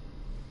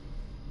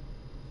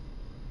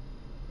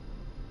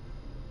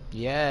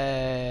 Yay.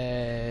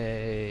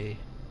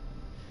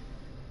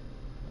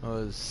 That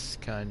was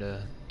kind of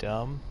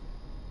dumb.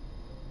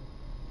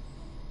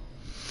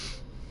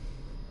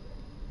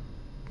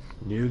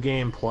 New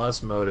Game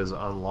Plus mode is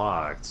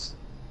unlocked.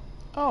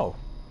 Oh.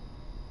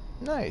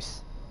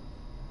 Nice.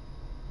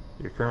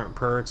 Your current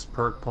perks,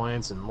 perk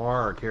points, and more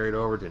are carried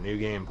over to New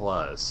Game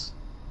Plus.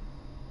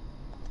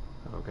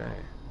 Okay.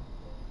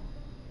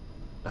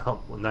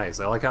 Oh, nice.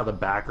 I like how the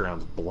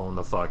background's blown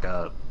the fuck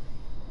up.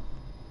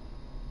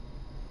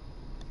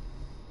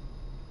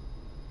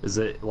 Is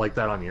it like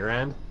that on your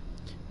end?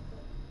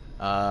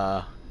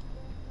 I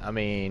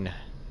mean,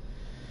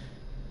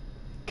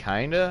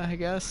 kinda, I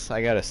guess.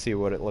 I gotta see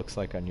what it looks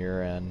like on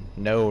your end.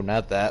 No,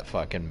 not that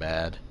fucking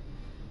bad.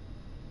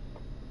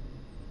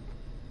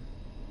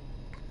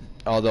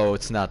 Although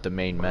it's not the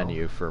main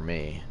menu for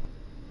me,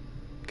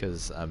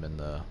 because I'm in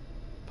the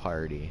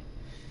party.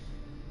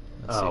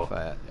 Let's see if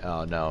I.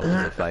 Oh no!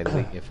 'Cause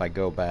if I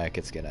go back,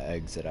 it's gonna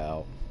exit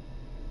out.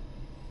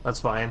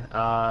 That's fine.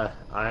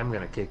 I'm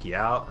gonna kick you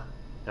out,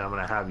 and I'm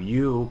gonna have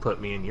you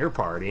put me in your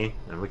party,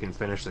 and we can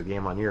finish the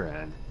game on your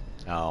end.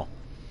 Oh.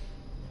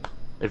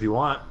 If you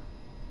want.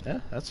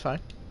 Yeah, that's fine.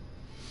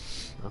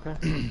 Okay.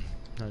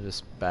 I'll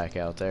just back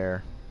out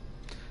there,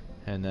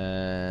 and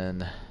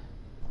then.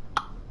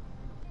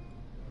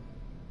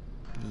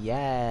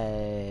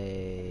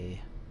 Yay!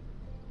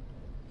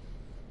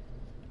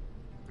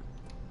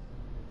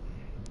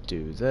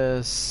 Do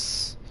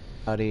this,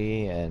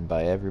 buddy, and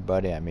by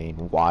everybody I mean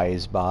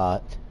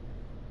Wisebot.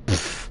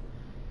 Pfft.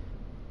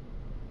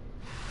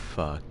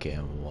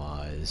 Fucking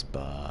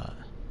Wisebot.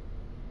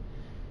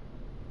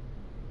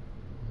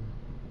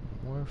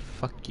 Where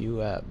fuck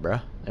you at,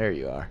 bruh? There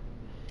you are.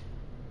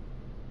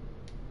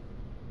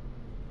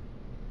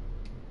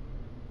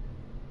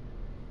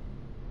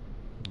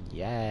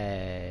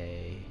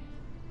 Yay.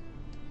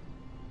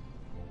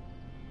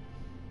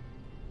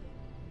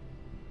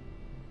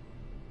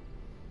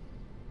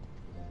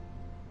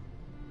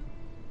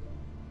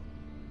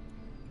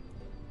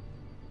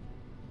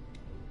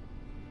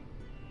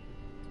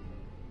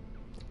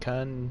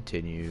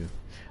 Continue.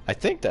 I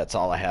think that's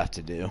all I have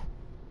to do.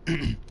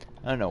 I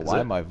don't know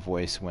why my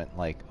voice went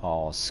like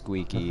all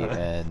squeaky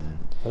and...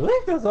 I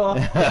think that's all,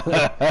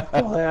 that's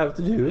all I have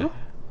to do.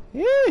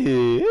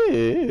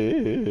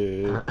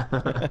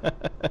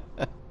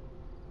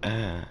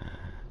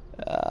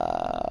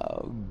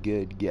 Oh,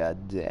 good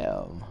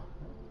goddamn.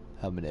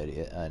 I'm an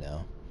idiot, I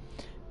know.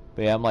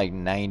 But yeah, I'm like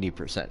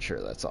 90%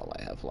 sure that's all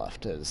I have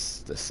left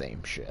is the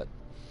same shit.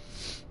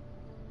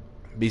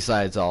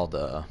 Besides all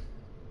the,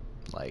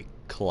 like,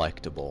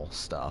 collectible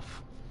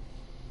stuff.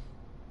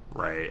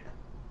 Right.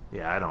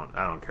 Yeah, I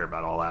don't care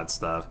about all that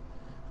stuff.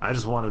 I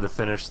just wanted to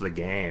finish the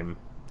game.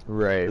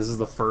 Right. This is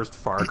the first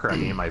Far Cry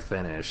game I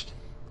finished.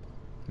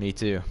 Me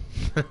too.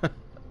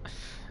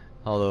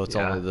 Although it's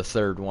Yeah. only the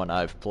third one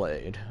I've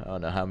played. I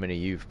don't know how many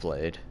you've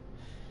played.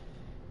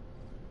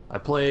 I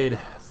played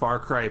Far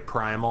Cry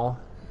Primal,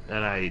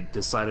 and I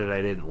decided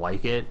I didn't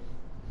like it.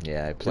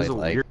 Yeah, I It was played a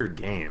like weird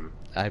game.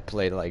 I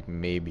played like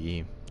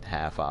maybe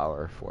half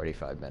hour,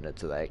 45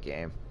 minutes of that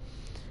game.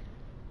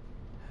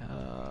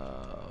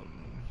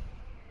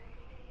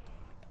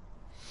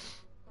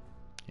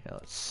 Yeah,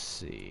 let's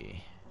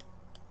see.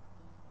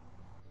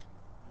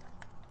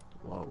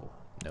 Whoa.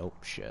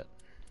 Nope, shit.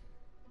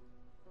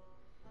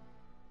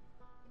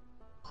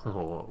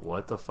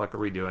 What the fuck are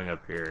we doing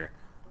up here?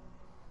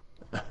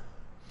 I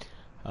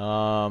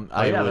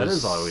yeah, was, that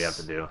is all we have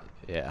to do.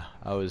 Yeah,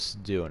 I was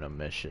doing a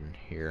mission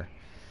here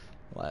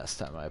last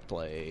time I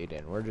played,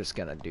 and we're just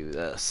gonna do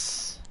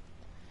this.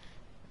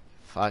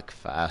 Fuck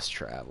fast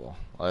travel.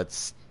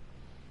 Let's...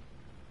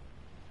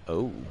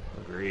 Oh.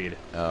 Agreed.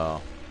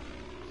 Oh.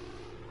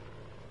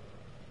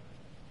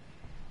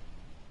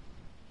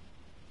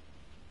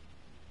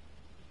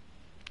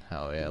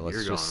 Oh yeah, let's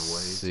You're just going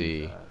way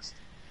see. too fast.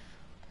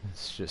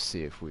 Let's just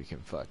see if we can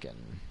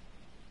fucking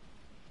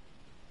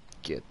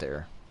get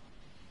there.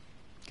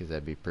 Because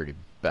that'd be pretty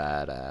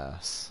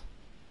badass.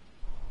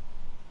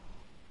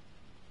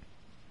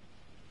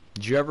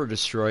 Did you ever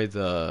destroy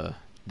the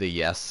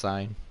yes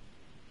sign?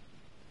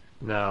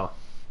 No.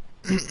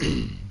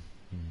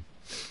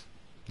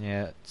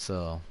 Yeah, it's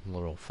a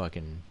little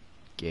fucking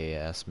gay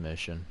ass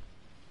mission.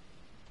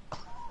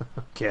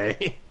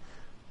 Okay.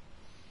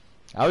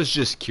 I was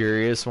just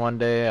curious one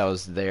day. I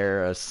was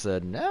there. I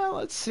said, "No,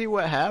 let's see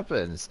what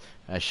happens."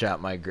 I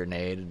shot my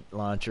grenade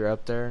launcher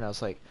up there, and I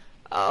was like,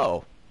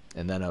 "Oh,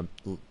 and then a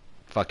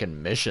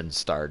fucking mission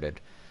started.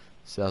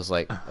 So I was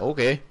like,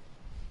 okay.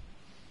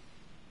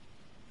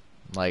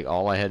 Like,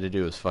 all I had to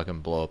do was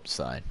fucking blow up the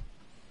sign.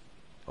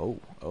 Oh.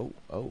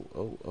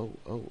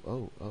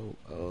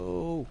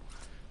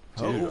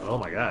 Dude, oh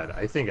my god.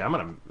 I think I'm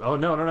gonna... Oh,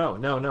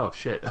 no,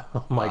 shit.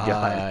 Oh my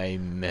god. I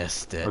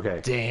missed it. Okay.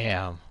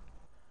 Damn.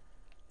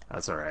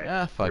 That's alright.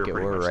 Ah, fuck it,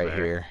 pretty we're much right there.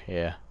 here.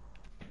 Yeah.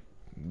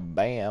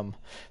 Bam.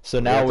 So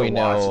have now to we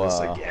know. watch this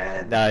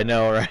again. I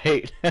know,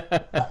 right?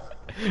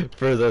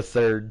 For the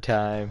third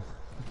time.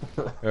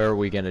 Or are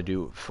we gonna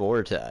do it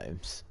 4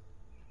 times?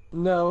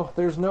 No,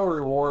 there's no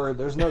reward.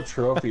 There's no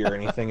trophy or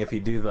anything if you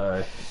do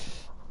the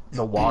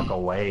walk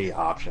away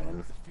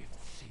option.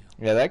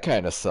 Yeah, that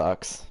kind of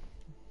sucks.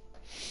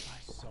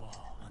 I saw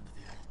under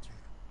the altar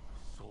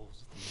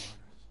souls of the martyrs,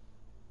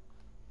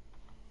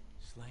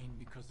 slain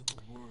because of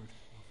the word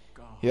of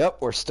God. Yep,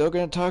 we're still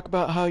gonna talk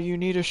about how you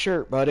need a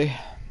shirt, buddy.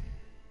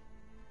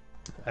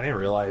 I didn't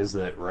realize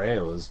that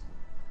Rhea was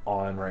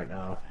on right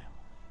now.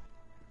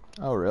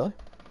 Oh, really?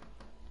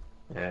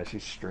 Yeah,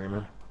 she's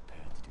streaming.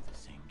 Prepared to do the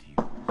same to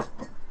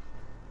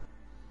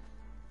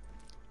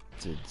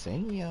you.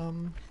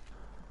 Damn.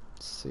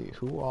 Let's see,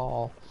 who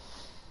all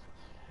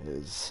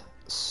is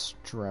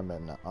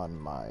streaming on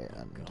my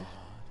end? God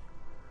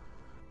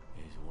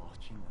is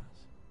watching us.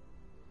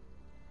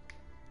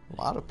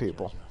 A lot of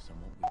people. Judge us on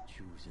what we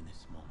choose in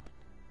this moment.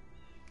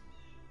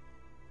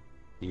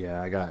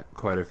 Yeah, I got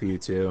quite a few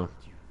too. You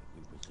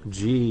that we was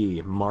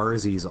Gee,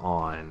 Marzy's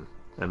on.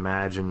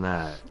 Imagine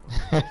that.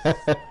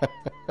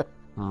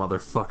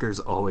 Motherfucker's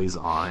always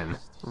on.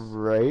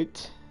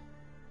 Right.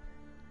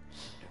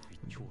 every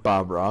choice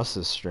Bob Ross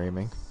is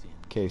streaming, sin.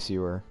 in case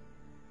you were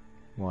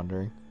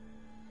wondering.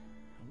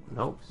 And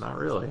where Nope, those not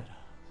sins really. led us.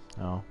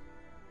 Oh.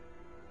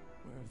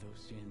 Where have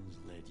those sins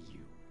led you?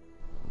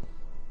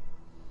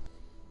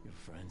 Your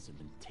friends have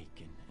been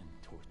taken and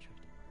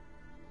tortured.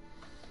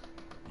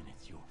 And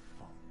it's your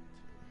fault.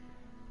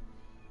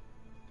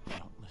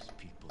 Countless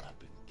people have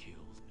been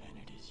killed, and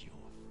it is your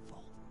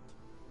fault.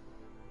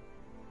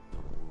 The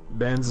world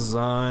Benz is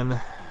on. is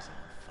on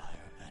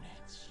fire, and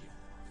it's your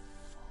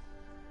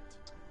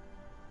fault.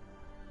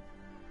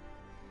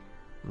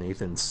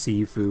 Nathan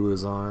Sifu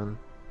is on.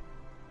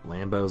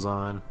 Lambo's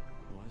on.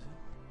 Was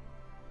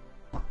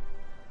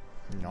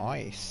it?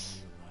 Nice.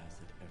 You realize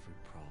that every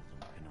problem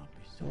cannot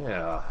be solved.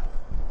 Yeah.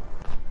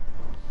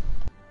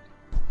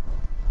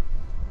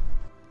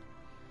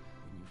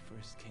 When you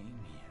first came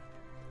here,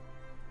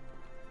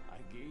 I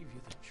gave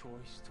you the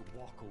choice to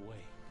walk away.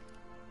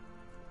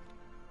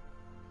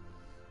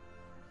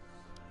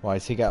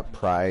 Why's he got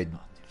pride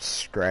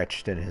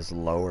scratched in his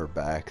lower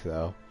back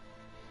though?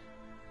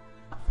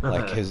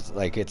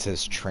 Like it's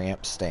his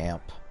tramp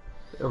stamp.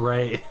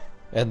 Right.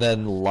 And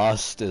then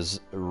lust is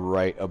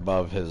right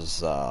above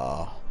his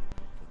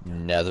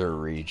nether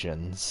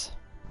regions.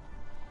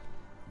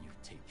 You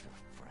take your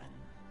friends.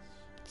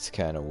 It's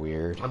kind of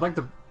weird. I'd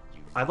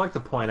like to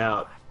point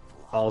out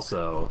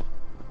also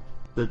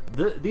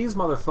that these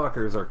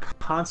motherfuckers are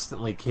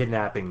constantly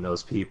kidnapping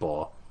those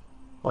people,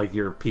 like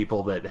your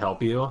people that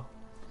help you.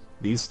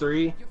 These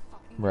three, You're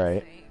fucking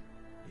Right.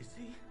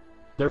 insane.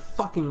 they're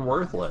fucking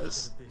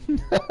worthless.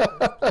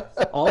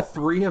 All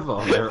 3 of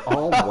them, they're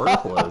all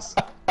worthless.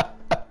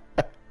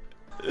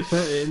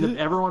 And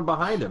everyone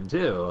behind him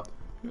too.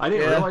 I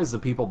didn't Yeah. realize the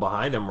people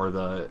behind him were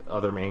the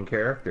other main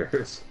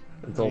characters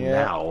until Yeah.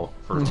 now,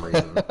 for some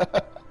reason.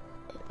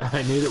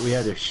 I knew that we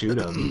had to shoot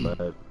him, but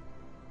God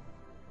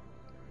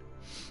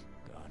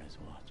is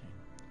watching.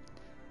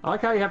 I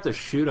like how you have to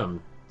shoot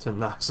him to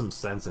knock some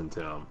sense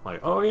into him. Like,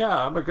 oh yeah,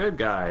 I'm a good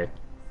guy.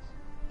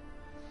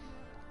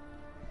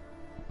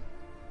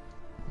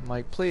 I'm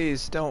like,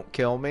 please don't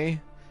kill me.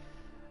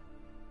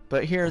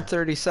 But here in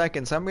 30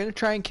 seconds, I'm gonna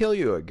try and kill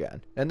you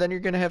again, and then you're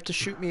gonna have to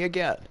shoot me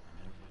again.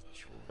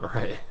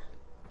 Right.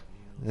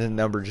 And the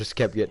number just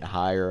kept getting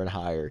higher and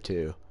higher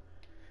too.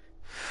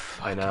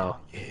 I know.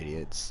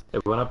 Idiots.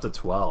 It went up to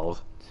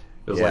 12.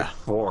 It was Yeah. like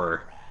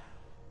 4.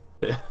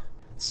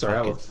 Start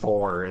out with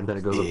 4, and then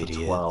it goes up to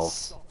 12. Idiots.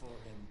 Suffer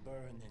and burn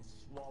and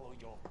swallow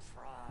your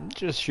pride.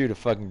 Just shoot a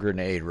fucking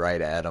grenade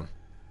right at him,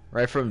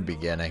 right from the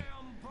beginning.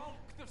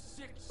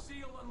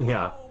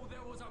 Yeah.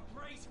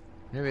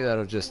 Maybe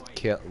that'll just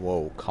kill.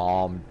 Whoa,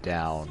 calm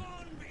down.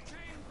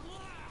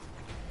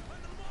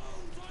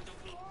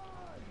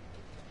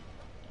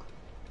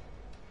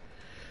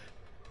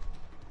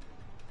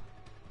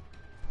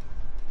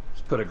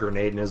 Just put a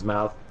grenade in his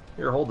mouth.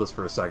 Here, hold this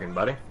for a second,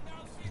 buddy.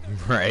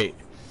 Right.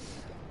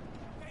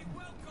 They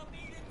welcome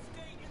Eden's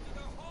Gate into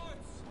their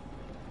hearts.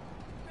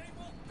 They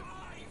will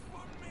die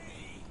for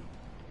me.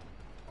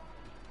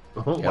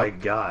 Oh Yep. my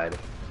god.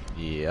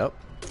 Yep.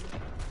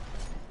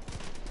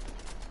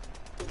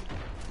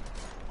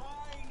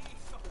 I need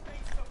to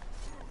face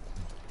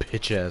the truth.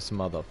 Bitch ass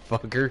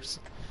motherfuckers.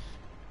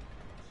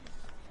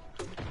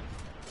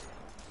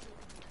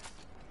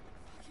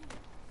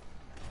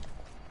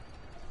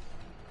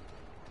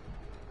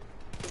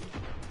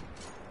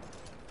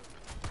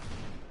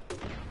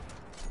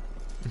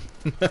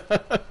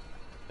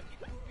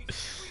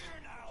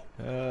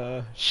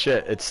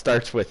 shit, it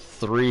starts with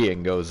 3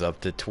 and goes up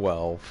to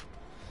 12.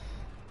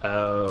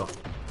 Oh.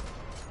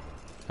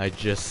 I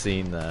just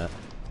seen that.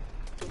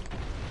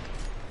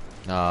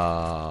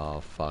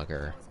 Oh,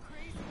 fucker. That was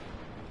crazy.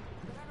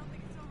 But I don't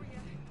think it's over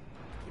yet.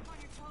 Keep on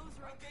your toes,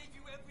 I right? gave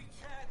you every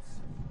chance,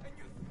 and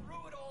you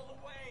threw it all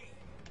away.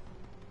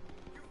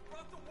 You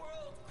brought the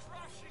world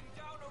crashing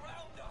down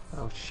around us.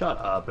 Oh, shut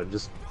up and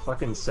just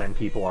fucking send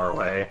people our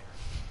way.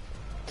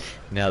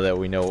 Now that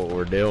we know what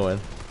we're doing.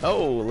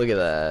 Oh, look at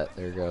that.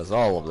 There goes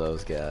all of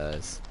those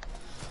guys.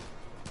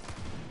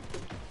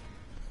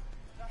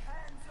 The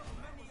hands of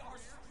many are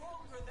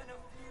stronger than a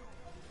few.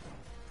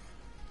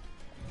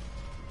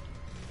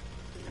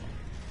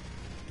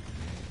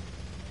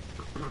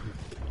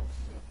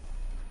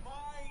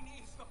 Mine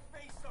is the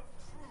face of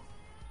truth.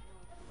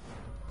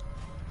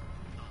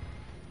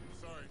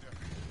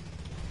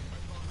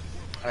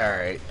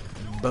 Alright.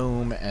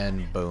 Boom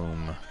and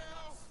boom.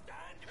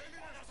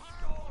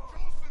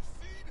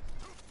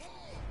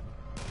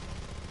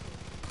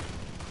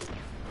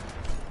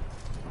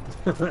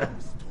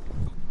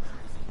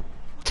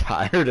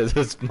 Tired of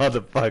this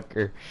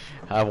motherfucker.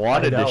 I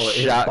wanted I know, to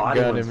his body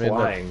shotgun went him in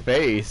flying. the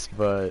face,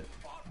 but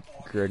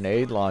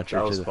grenade launcher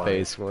That to was the funny.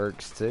 face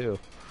works too.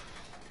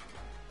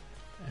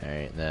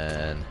 Alright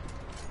then.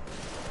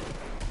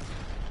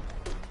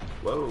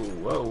 Whoa,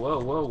 whoa, whoa,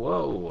 whoa,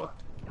 whoa.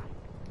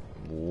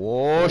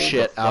 Whoa, Hold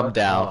shit, the I'm fuck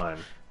down. on.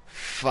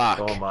 Fuck.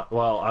 Oh my,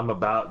 well, I'm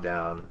about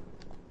down.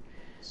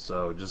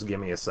 So just give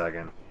me a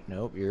second.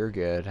 Nope, you're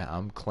good.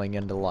 I'm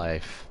clinging to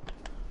life.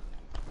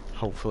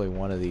 Hopefully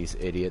one of these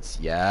idiots.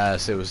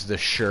 Yes, it was the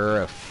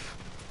sheriff.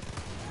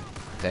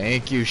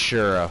 Thank you,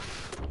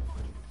 sheriff.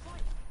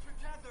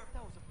 Together,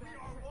 we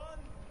are one.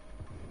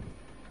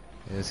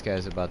 This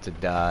guy's about to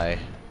die.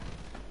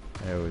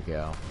 There we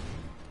go.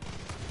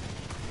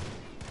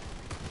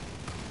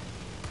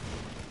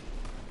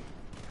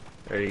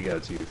 There you go,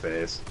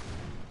 Two-Face.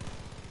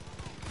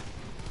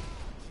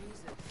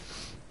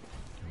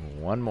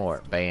 One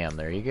more. Bam,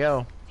 there you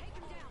go.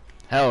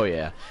 Hell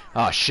yeah.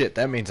 Oh shit,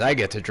 that means I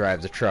get to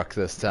drive the truck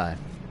this time.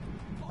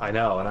 I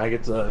know, and I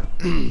get to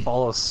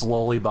follow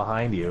slowly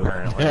behind you,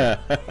 apparently.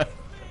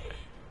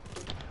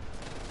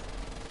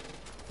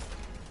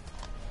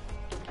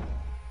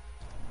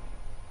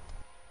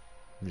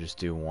 Just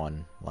do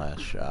one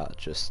last shot,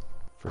 just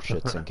for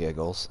shits and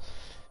giggles.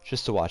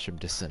 Just to watch him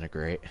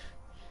disintegrate.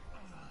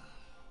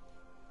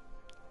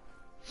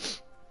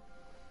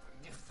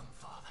 Give them,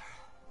 Father.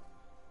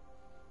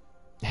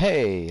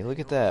 Hey, look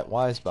at that.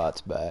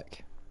 Wisebot's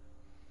back.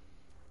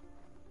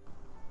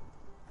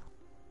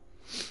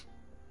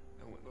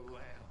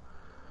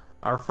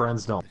 Our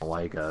friends don't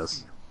like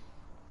us.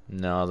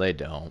 No, they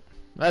don't.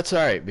 That's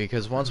alright,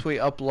 because once we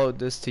upload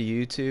this to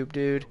YouTube,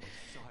 dude,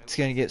 it's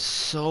gonna get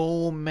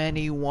so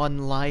many 1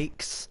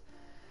 likes.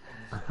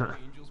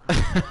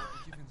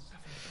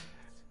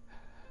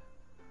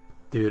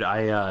 Dude,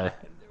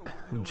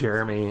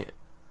 Jeremy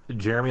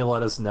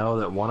let us know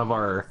that one of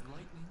our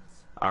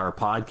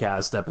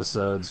podcast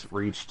episodes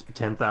reached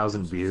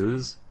 10,000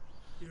 views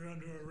You're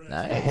under arrest.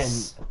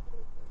 Nice. and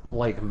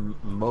like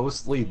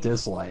mostly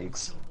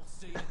dislikes.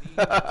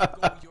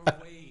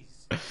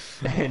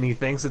 And he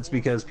thinks it's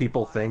because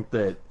people think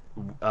that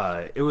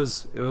it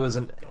was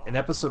an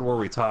episode where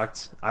we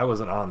talked. I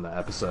wasn't on the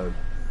episode.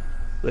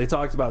 They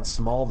talked about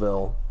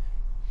Smallville,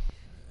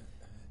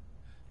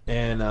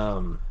 and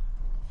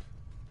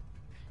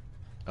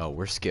Oh,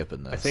 we're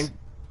skipping this.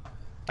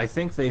 I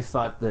think they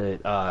thought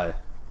that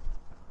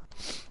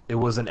it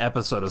was an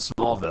episode of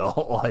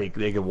Smallville, like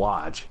they could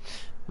watch,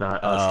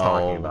 not us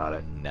talking about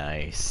it.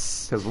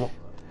 Nice. Because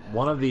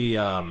one of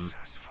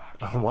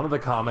the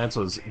comments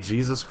was,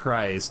 "Jesus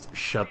Christ,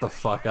 shut the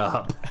fuck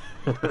up."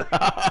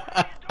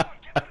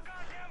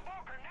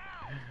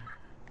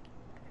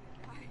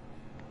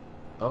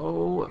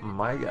 Oh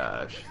my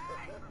gosh.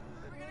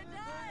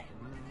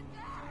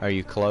 Are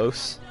you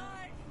close?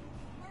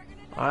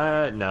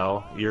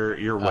 No,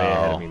 you're way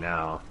ahead Oh. of me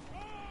now.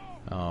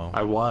 Oh.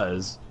 I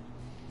was.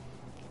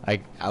 I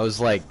was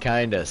like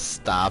kinda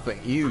stopping.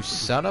 You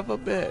son of a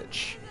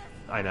bitch.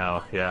 I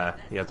know. Yeah,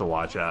 you have to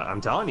watch out.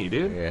 I'm telling you,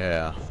 dude.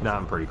 Yeah. No,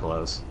 I'm pretty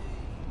close.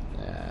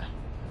 Yeah.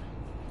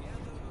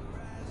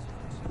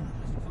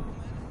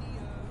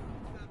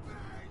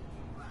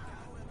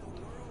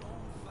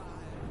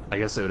 I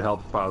guess it would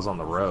help if I was on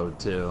the road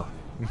too.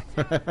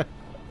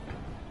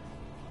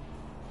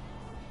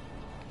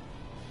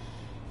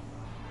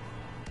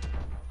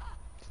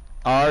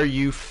 Are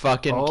you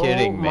fucking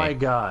kidding me? Oh my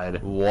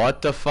god.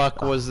 What the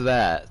fuck was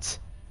that?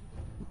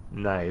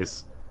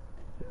 Nice.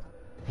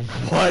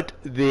 What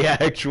the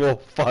actual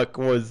fuck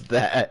was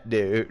that,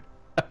 dude?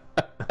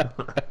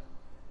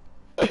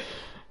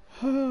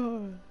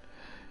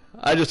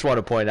 I just want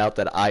to point out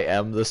that I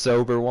am the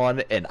sober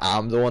one, and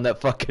I'm the one that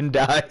fucking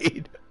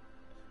died.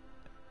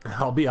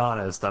 I'll be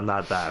honest, I'm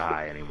not that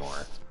high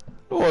anymore.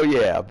 Well,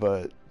 yeah,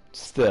 but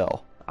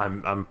still.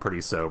 I'm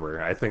pretty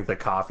sober. I think the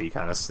coffee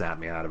kind of snapped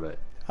me out of it.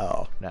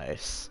 Oh,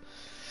 nice.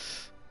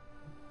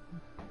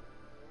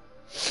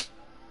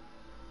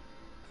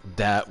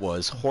 That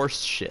was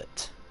horse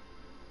shit.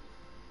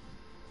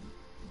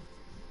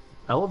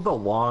 I love the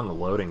long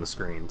loading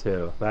screen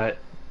too.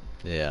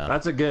 Yeah.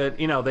 That's a good,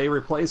 they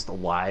replaced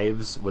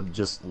lives with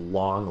just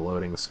long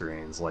loading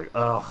screens. Like,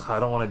 ugh, I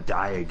don't want to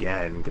die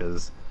again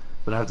because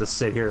I'm gonna have to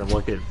sit here and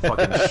look at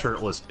fucking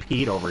shirtless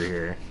Pete over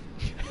here.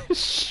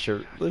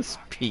 Shirtless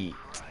Pete.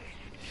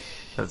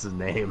 That's his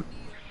name.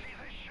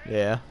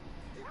 Yeah.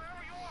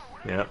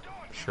 Yep,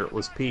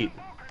 shirtless Pete.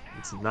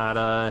 It's not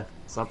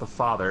the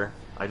father.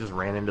 I just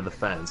ran into the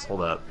fence.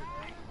 Hold up.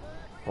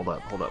 Hold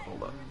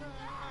up.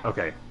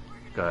 Okay,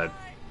 go ahead.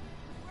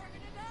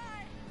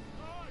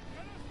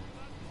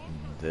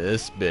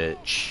 This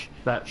bitch.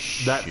 That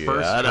Shut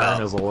first up.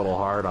 turn is a little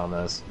hard on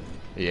this.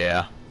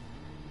 Yeah.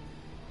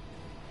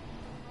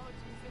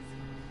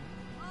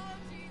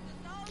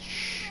 Oh,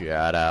 Jesus. Oh,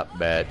 Shut up,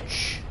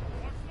 bitch.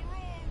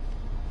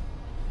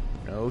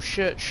 No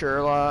shit,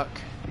 Sherlock.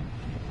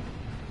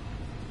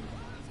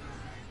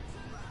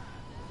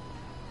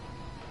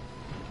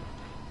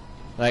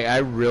 Like, I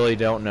really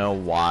don't know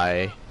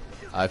why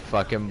I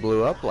fucking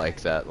blew up like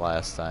that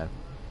last time.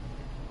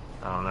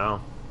 I don't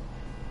know.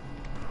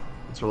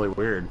 It's really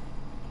weird.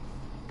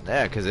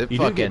 Yeah, because it You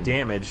do fucking... get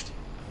damaged.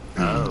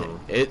 Oh.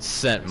 It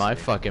sent my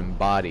fucking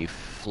body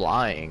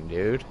flying,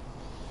 dude.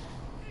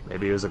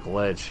 Maybe it was a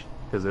glitch,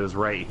 because it was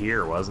right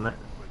here, wasn't it?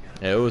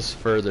 It was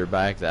further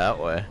back that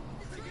way.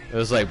 It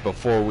was like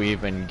before we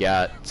even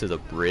got to the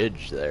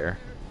bridge there.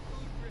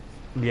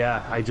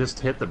 Yeah, I just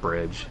hit the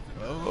bridge.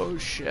 Oh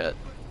shit.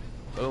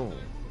 Boom.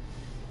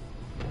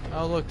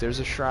 Oh look, there's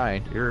a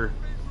shrine. You're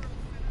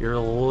a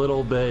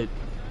little bit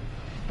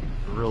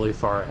really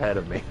far ahead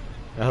of me.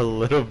 A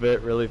little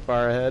bit really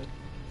far ahead.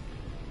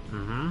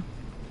 Mm-hmm.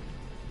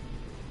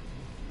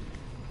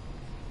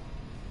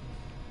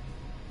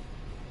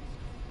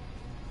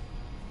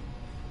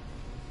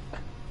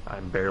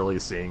 I'm barely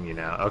seeing you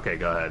now. Okay,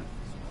 go ahead.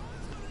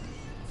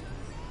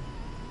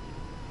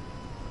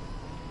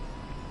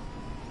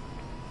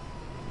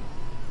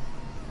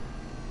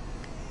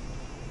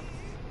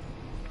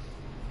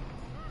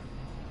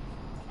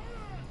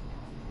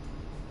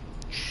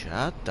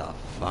 Shut the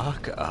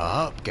fuck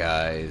up,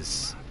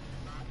 guys.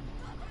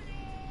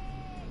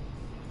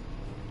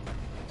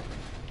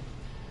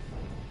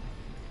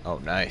 Oh,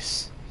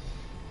 nice.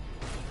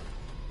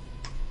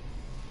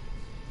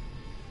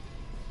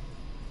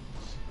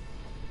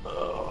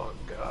 Oh,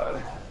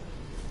 God.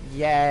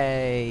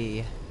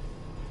 Yay.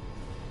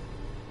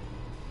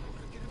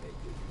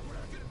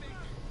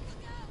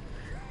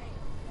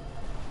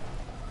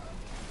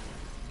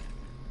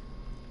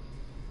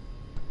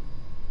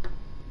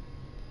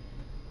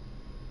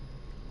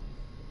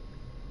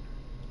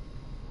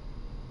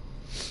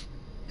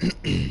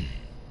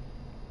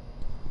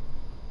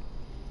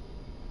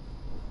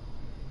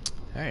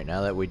 Alright,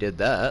 now that we did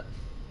that,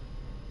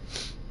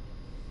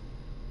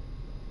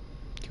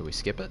 can we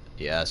skip it?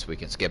 Yes, we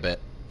can skip it.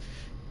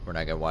 We're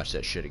not gonna watch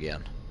that shit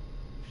again.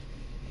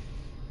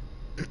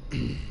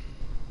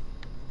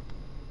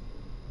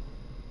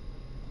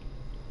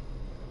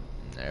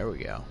 There we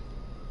go.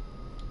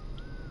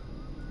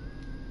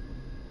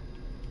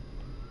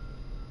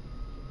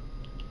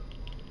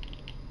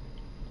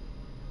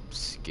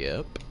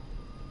 Skip.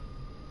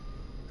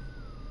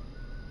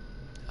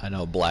 I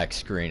know black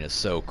screen is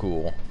so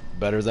cool.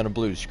 Better than a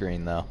blue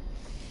screen though.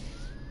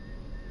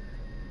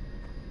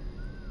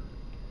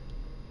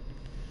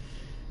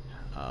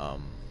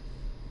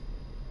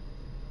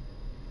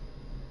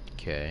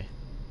 Okay.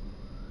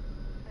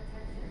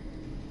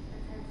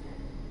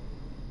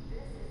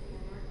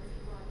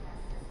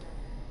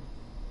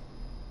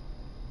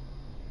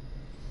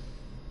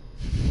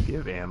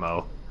 Give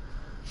ammo.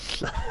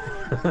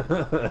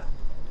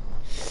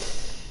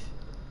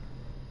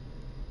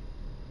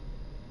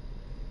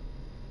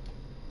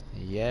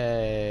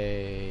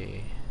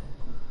 Yay.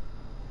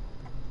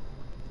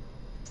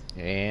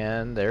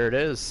 And there it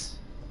is.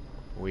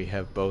 We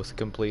have both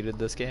completed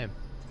this game.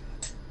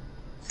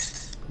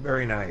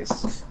 Very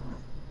nice.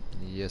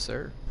 Yes,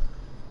 sir.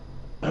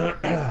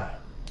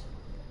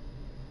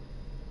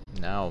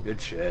 Now,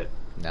 Good shit.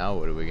 now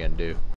what are we gonna do?